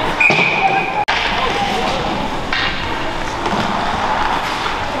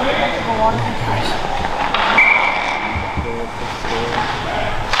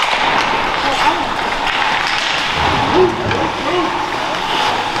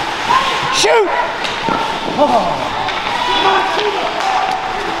 Shoot! Oh.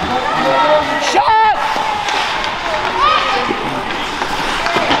 Shot!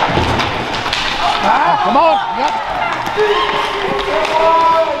 Ah, come on! Yep.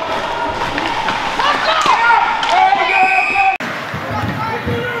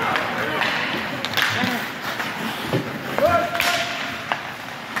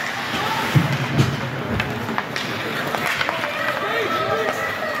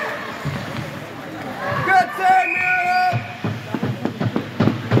 Good save, Miriam!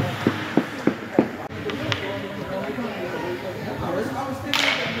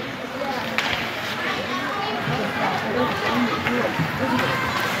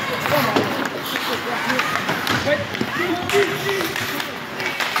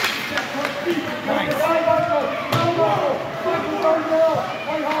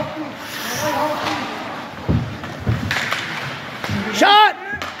 Shot!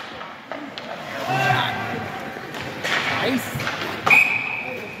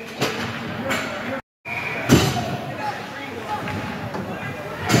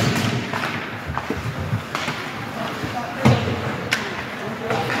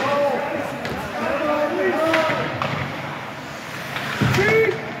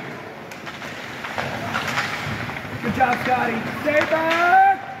 Good job, Scotty. Stay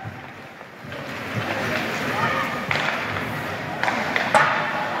back!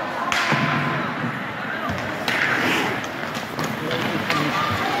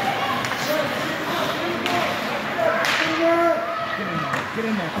 Get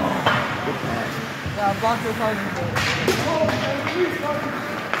in there. Yeah, block this hard.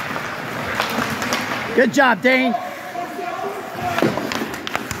 Good job, Dane.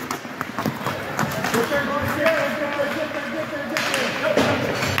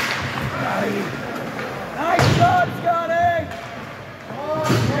 Nice shot, Scotty!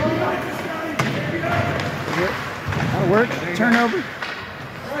 That'll work. Turnover.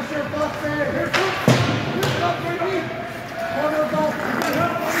 Pressure, Buffy! Here's up, baby! Corner, Buffy!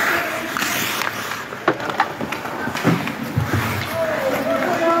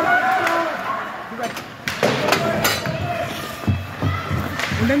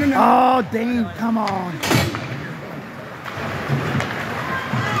 Oh, Dane, come on.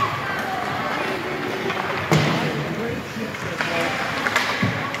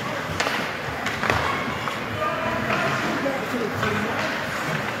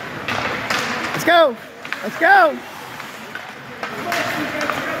 Let's go. Let's go.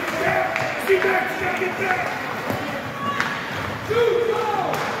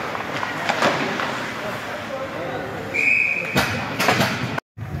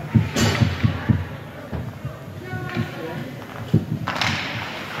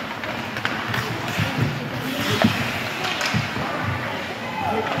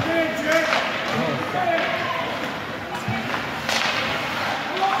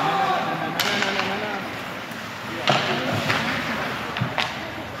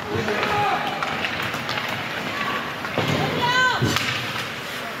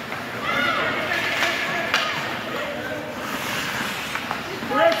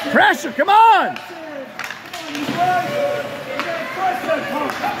 Pressure, come on!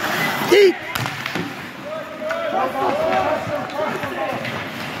 Deep!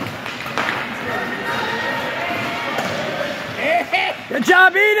 Good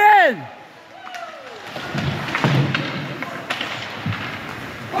job, Eden!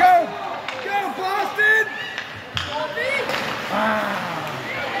 Go! Go, Boston!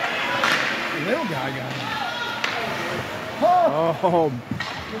 Little guy got it. Oh.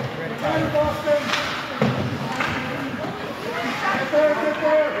 Get Boston! Get there, get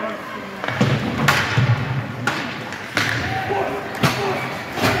there!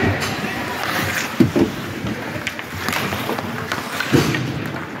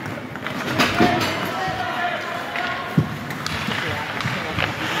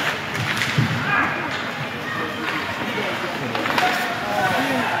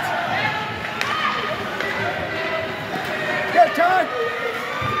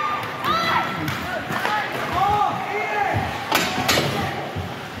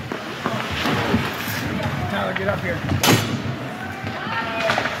 Tyler, get up here.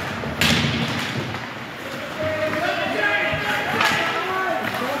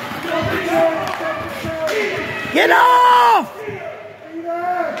 Get off!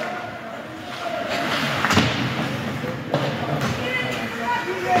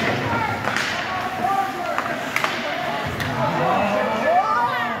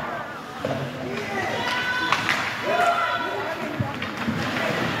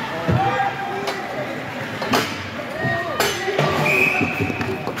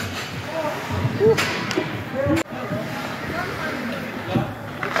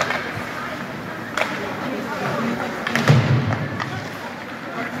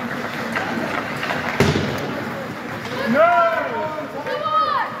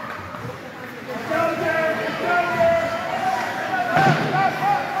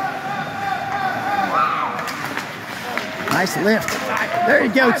 Nice lift. There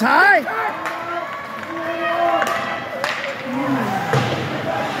you go, Ty.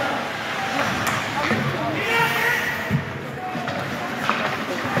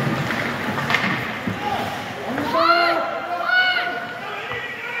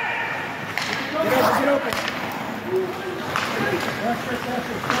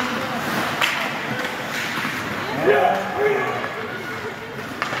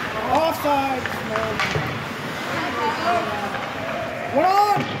 Offside. One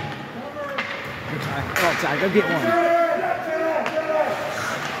on. Good Ty. Oh, Ty, go get one.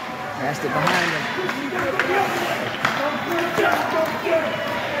 Passed it behind him.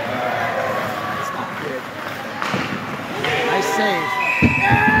 That's not good. Nice save.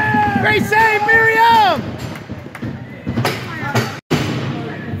 Yeah! Great save, Miriam!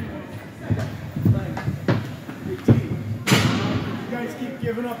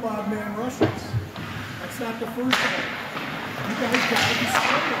 Giving up odd man rushes. That's not the first time. You guys got to be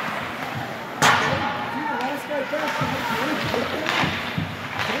scared. See the last guy back.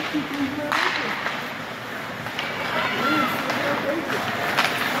 Don't keep leaving that open.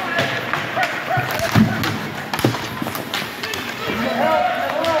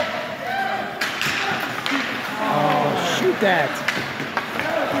 Oh, shoot that.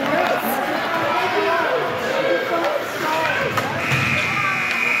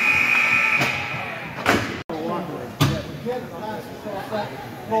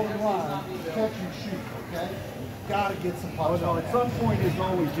 Catch and shoot, okay? Gotta get some punch. No, at some point it's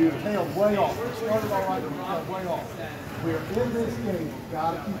always due. Tailed way off. We started all right, but we tailed way off. We're in this game. We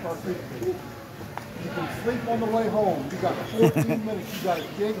gotta keep our feet moving. You can sleep on the way home. You got 14 minutes. You gotta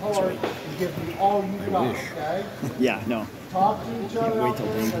dig hard and give me all you got, okay? Yeah, no. Talk to each other. wait till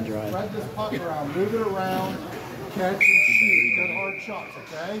out there. Dave can Let's drive. spread this puck around. Move it around. Catch and shoot. Good hard shots,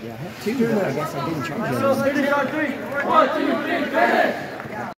 okay? Yeah, I had two, but I guess I didn't charge them. 1, 2, 3, finish!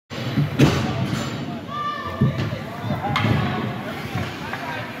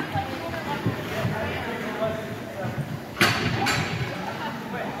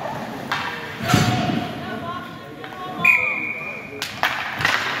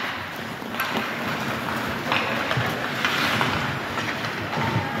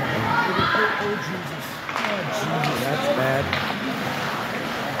 That's bad.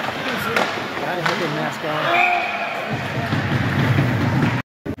 Gotta hit the mask on.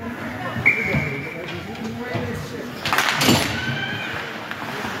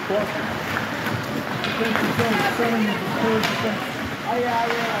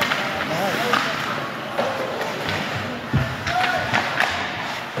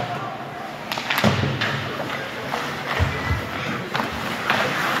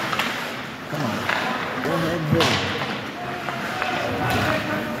 Come on. Go ahead and hit it.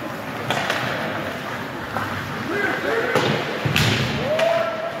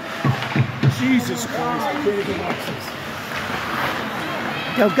 Jesus Christ, critical access.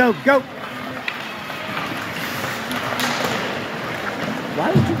 Go, go, go.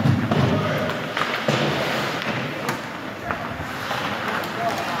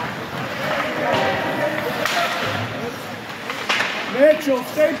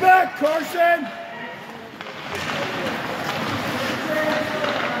 back, Carson.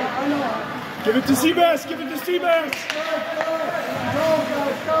 Give it to Seabass. Give it to Seabass.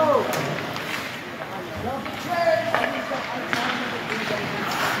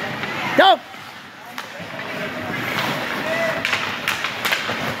 Go. Go!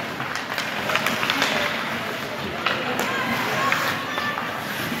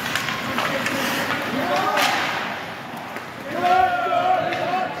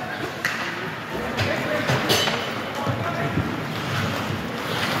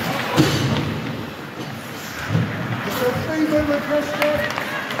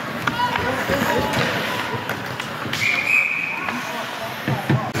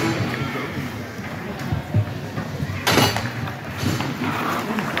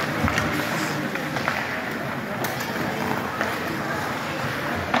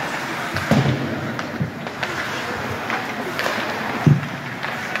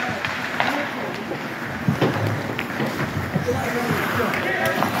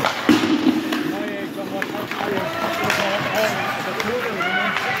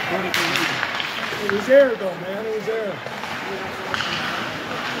 It was air though, man. It was air.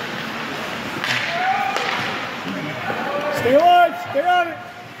 Stay alive. Stay on it.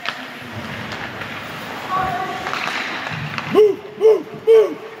 Move.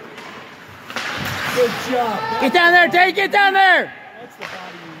 Good job. Get down there, Dave. Get down there. That's the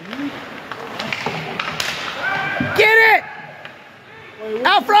body you need. Get it. Wait,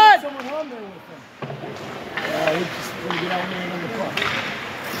 Out front. Someone on there with him. He's just going to get out there and on the puck.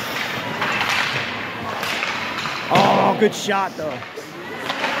 Oh, good shot, though.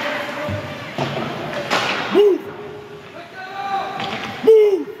 Move!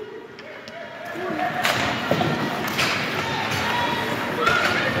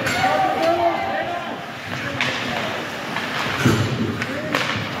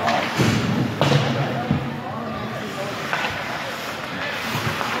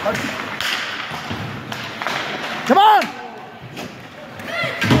 Come on!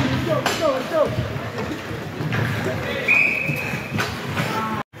 Let's go.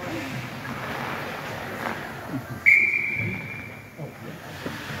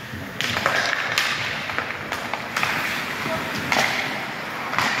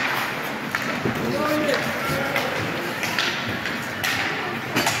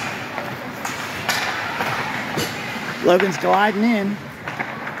 Logan's gliding in.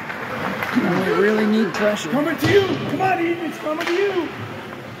 And we really need pressure. Coming to you. Come on, Eden. It's coming to you.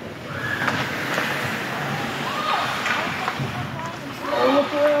 Oh,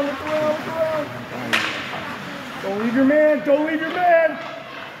 look around. Don't leave your man.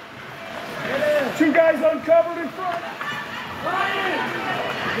 Two guys uncovered in front.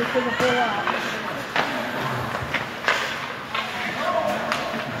 Just gonna pull out.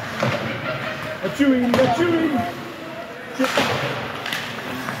 That's you, Eden.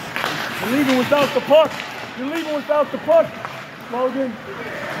 You're leaving without the puck. Logan.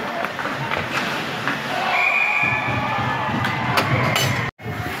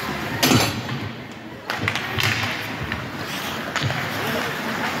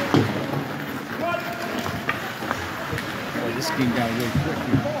 Boy, this game got away quick.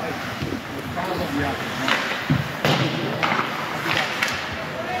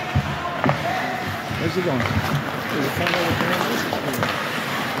 Where's he going?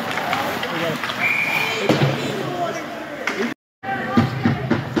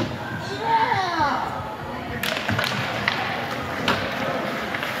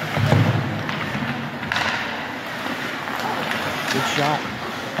 Good shot.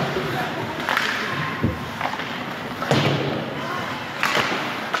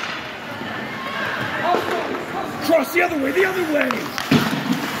 Cross the other way.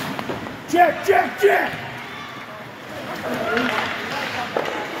 Jack.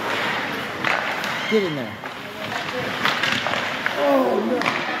 Get in there. Oh, no.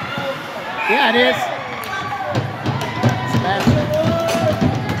 Yeah, it is. Sebastian.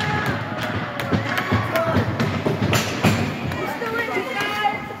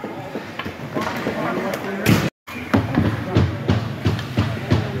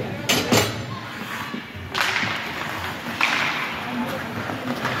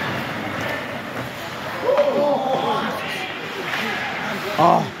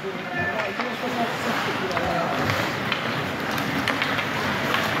 Oh.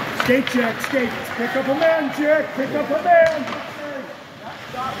 Skate, Jack, skate. Pick up a man, Jack. Pick up a man.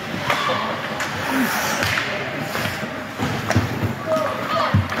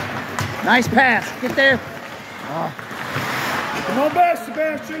 Nice pass. Get there. Oh. Come on back,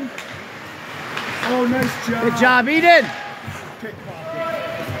 Sebastian. Oh, nice job. Good job, Eden.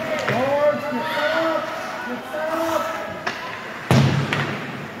 Pickpocket.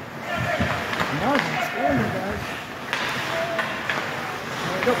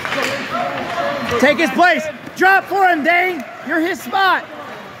 Take his place. Drop for him, Dane. You're his spot.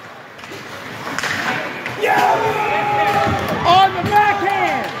 Yeah! On the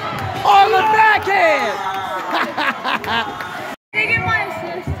backhand. On the backhand. Did you get my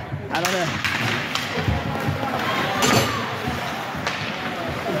assist? I don't know.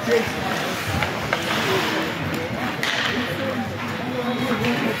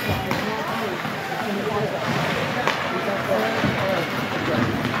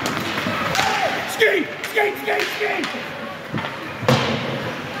 Skate! Skate! Skate! Skate!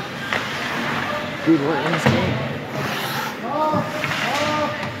 Dude, we're in this game.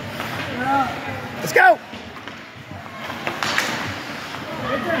 Let's go.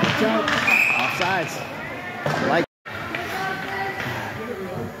 Offsides. Like.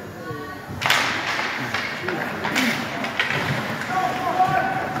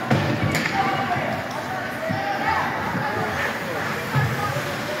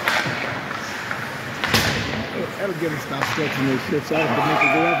 That'll get him stop stretching those shifts out to make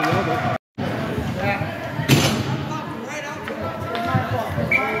it go out the level.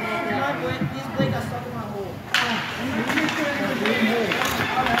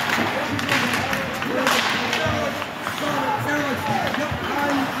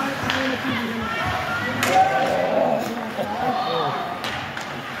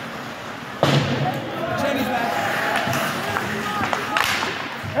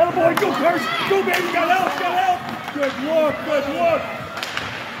 Boy, go, Carson. Go, baby. Got help. Got help. Good look. Good look.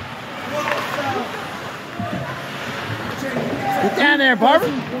 Get down there, Barber.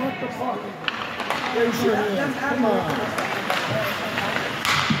 Raise your hand. Come on.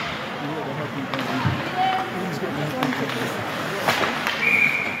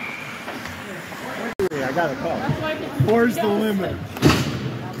 I got a call. Four's the limit.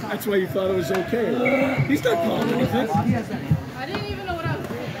 That's why you thought it was okay. He's not calling anything. I didn't even know what I was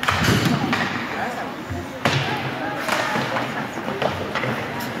doing.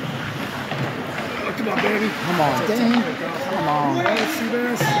 Oh, come on, baby. Come on, Dane. Come on. Let's see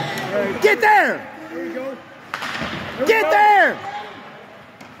this. Right. Get there. There you go. Get there.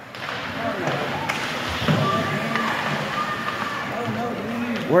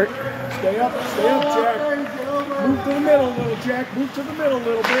 Work. Stay up, Jack. Move to the middle a little, Jack. Move to the middle a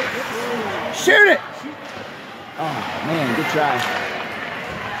little bit. Shoot it. Oh, man, good try.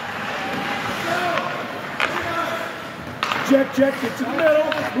 Jack, get to the middle.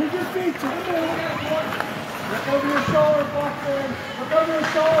 Move your feet to the middle. Look over your shoulder, Buxton. Look over your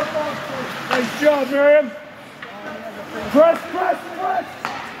shoulder, Buxton. Nice job, Miriam. Press.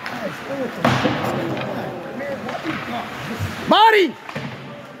 Body.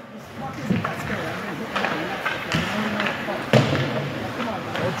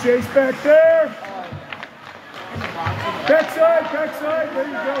 Don't chase back there. Backside. There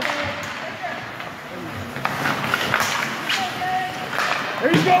you go.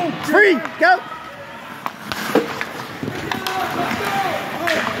 There you go. Free. Go.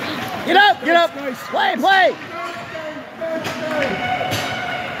 Get up. Nice. Play.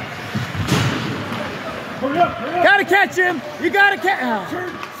 Hurry up. Gotta catch him. You gotta catch him.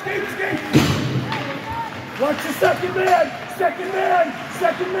 Turn. Skate. Watch the second man.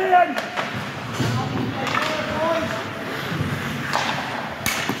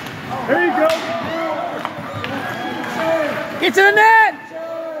 There you go. Get to the net.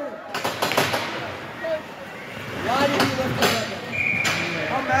 Why did he lift it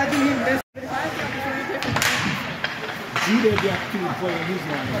up? Imagine he missed it. He had the opportunity to play on his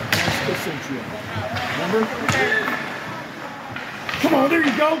line. That's the century. Remember? Come on, there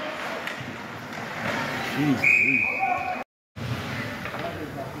you go. Jeez.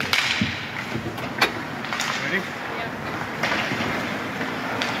 Ready?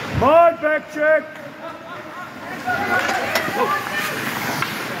 Come on, back check.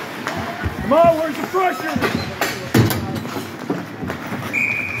 Come on, where's the pressure?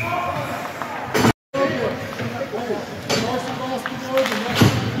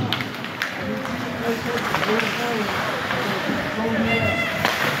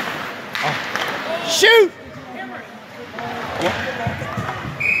 Shoot.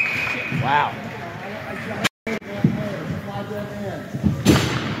 Wow.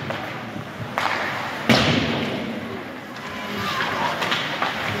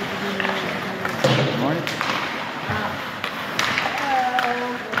 Morning.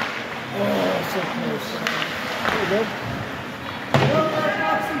 So close. There you go.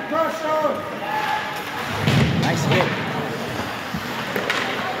 Nice hit.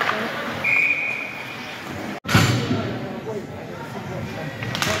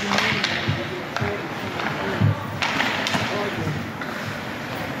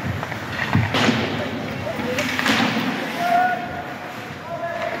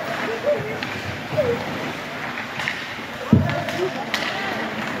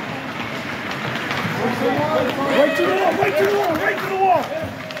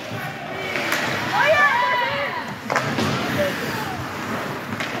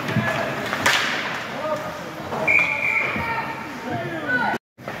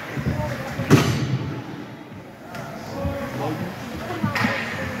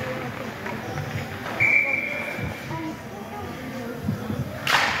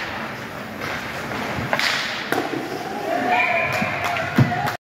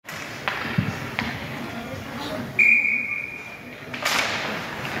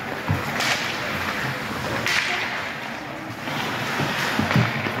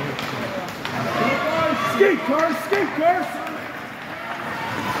 Skate, cars, skate, cars.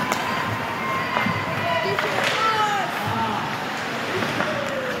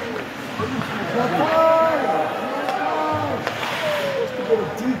 Just to get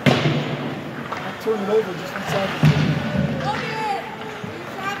it deep. Not turn it over just inside the field.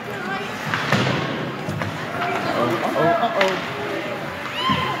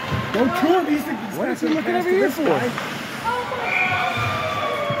 Don't kill him. What is he looking over here for?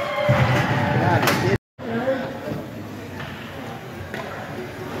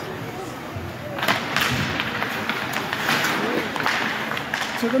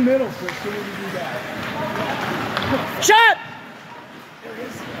 To the middle, Christian, when you do that. Shot!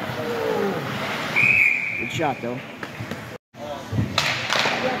 Good shot, though.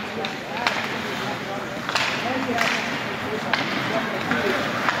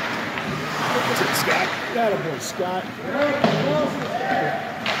 Scott. Got a boy, Scott.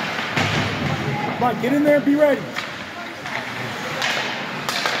 Come on, get in there and be ready.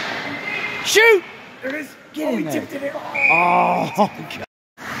 Shoot! There it is. Get in there. Tipped it in. Oh, God.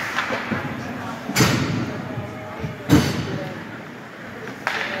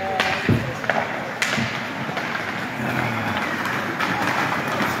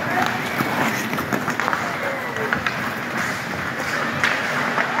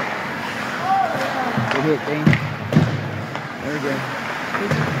 Good hit, Dane. There we go.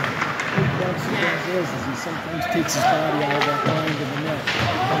 Is he sometimes takes his body out of that line to the net.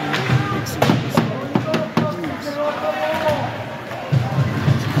 And he makes some moves.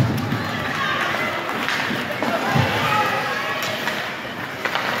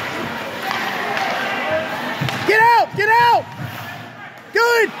 Get out! Get out!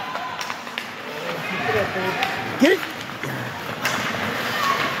 Good! Get it!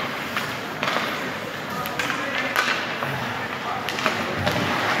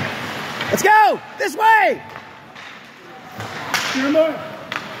 Let's go! This way!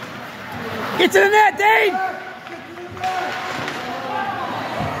 Get to the net, Dane!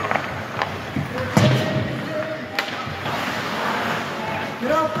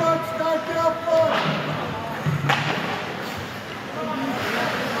 Get out front, Scott, get out front!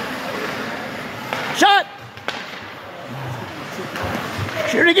 Shot!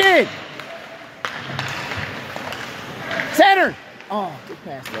 Shoot again! Center! Oh, good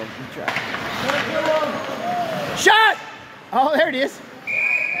pass, though. Good try. Shot! Oh, there it is.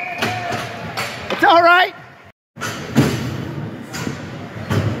 It's all right.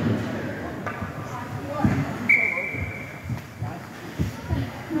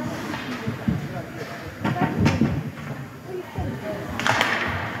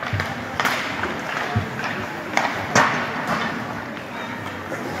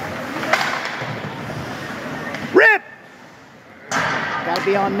 Rip! Gotta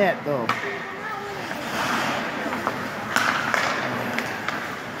be on net, though.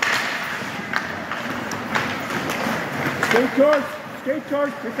 Skate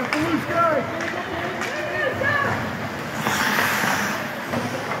cars, pick up the loose guy.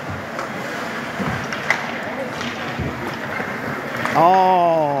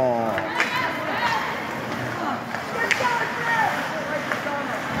 Oh.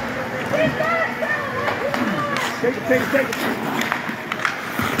 Take it.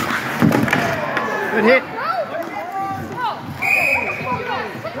 Good hit.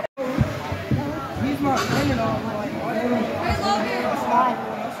 He's not running all the way.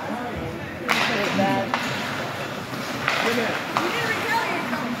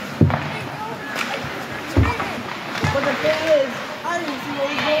 But the thing is, I didn't see what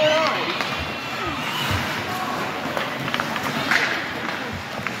was going on.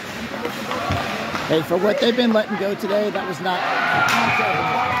 Hey, for what they've been letting go today, that was not.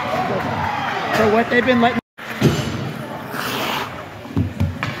 For what they've been letting.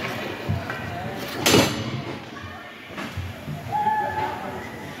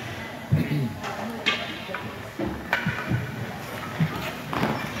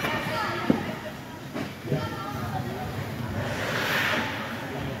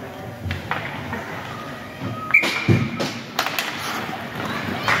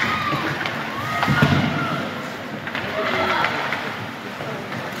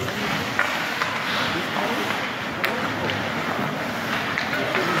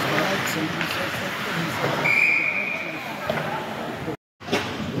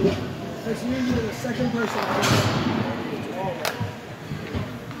 That's usually the second person.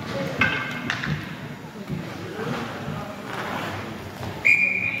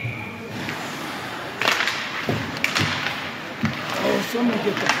 Oh, someone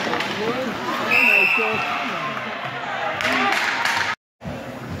get the ball. Oh my God.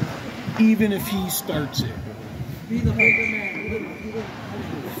 even if he starts it. Be the bigger man.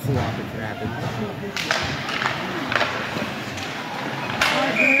 Flop it could happen.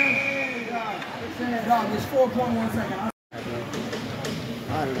 Dog, it's 4.1 seconds.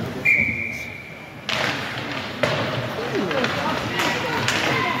 I don't know.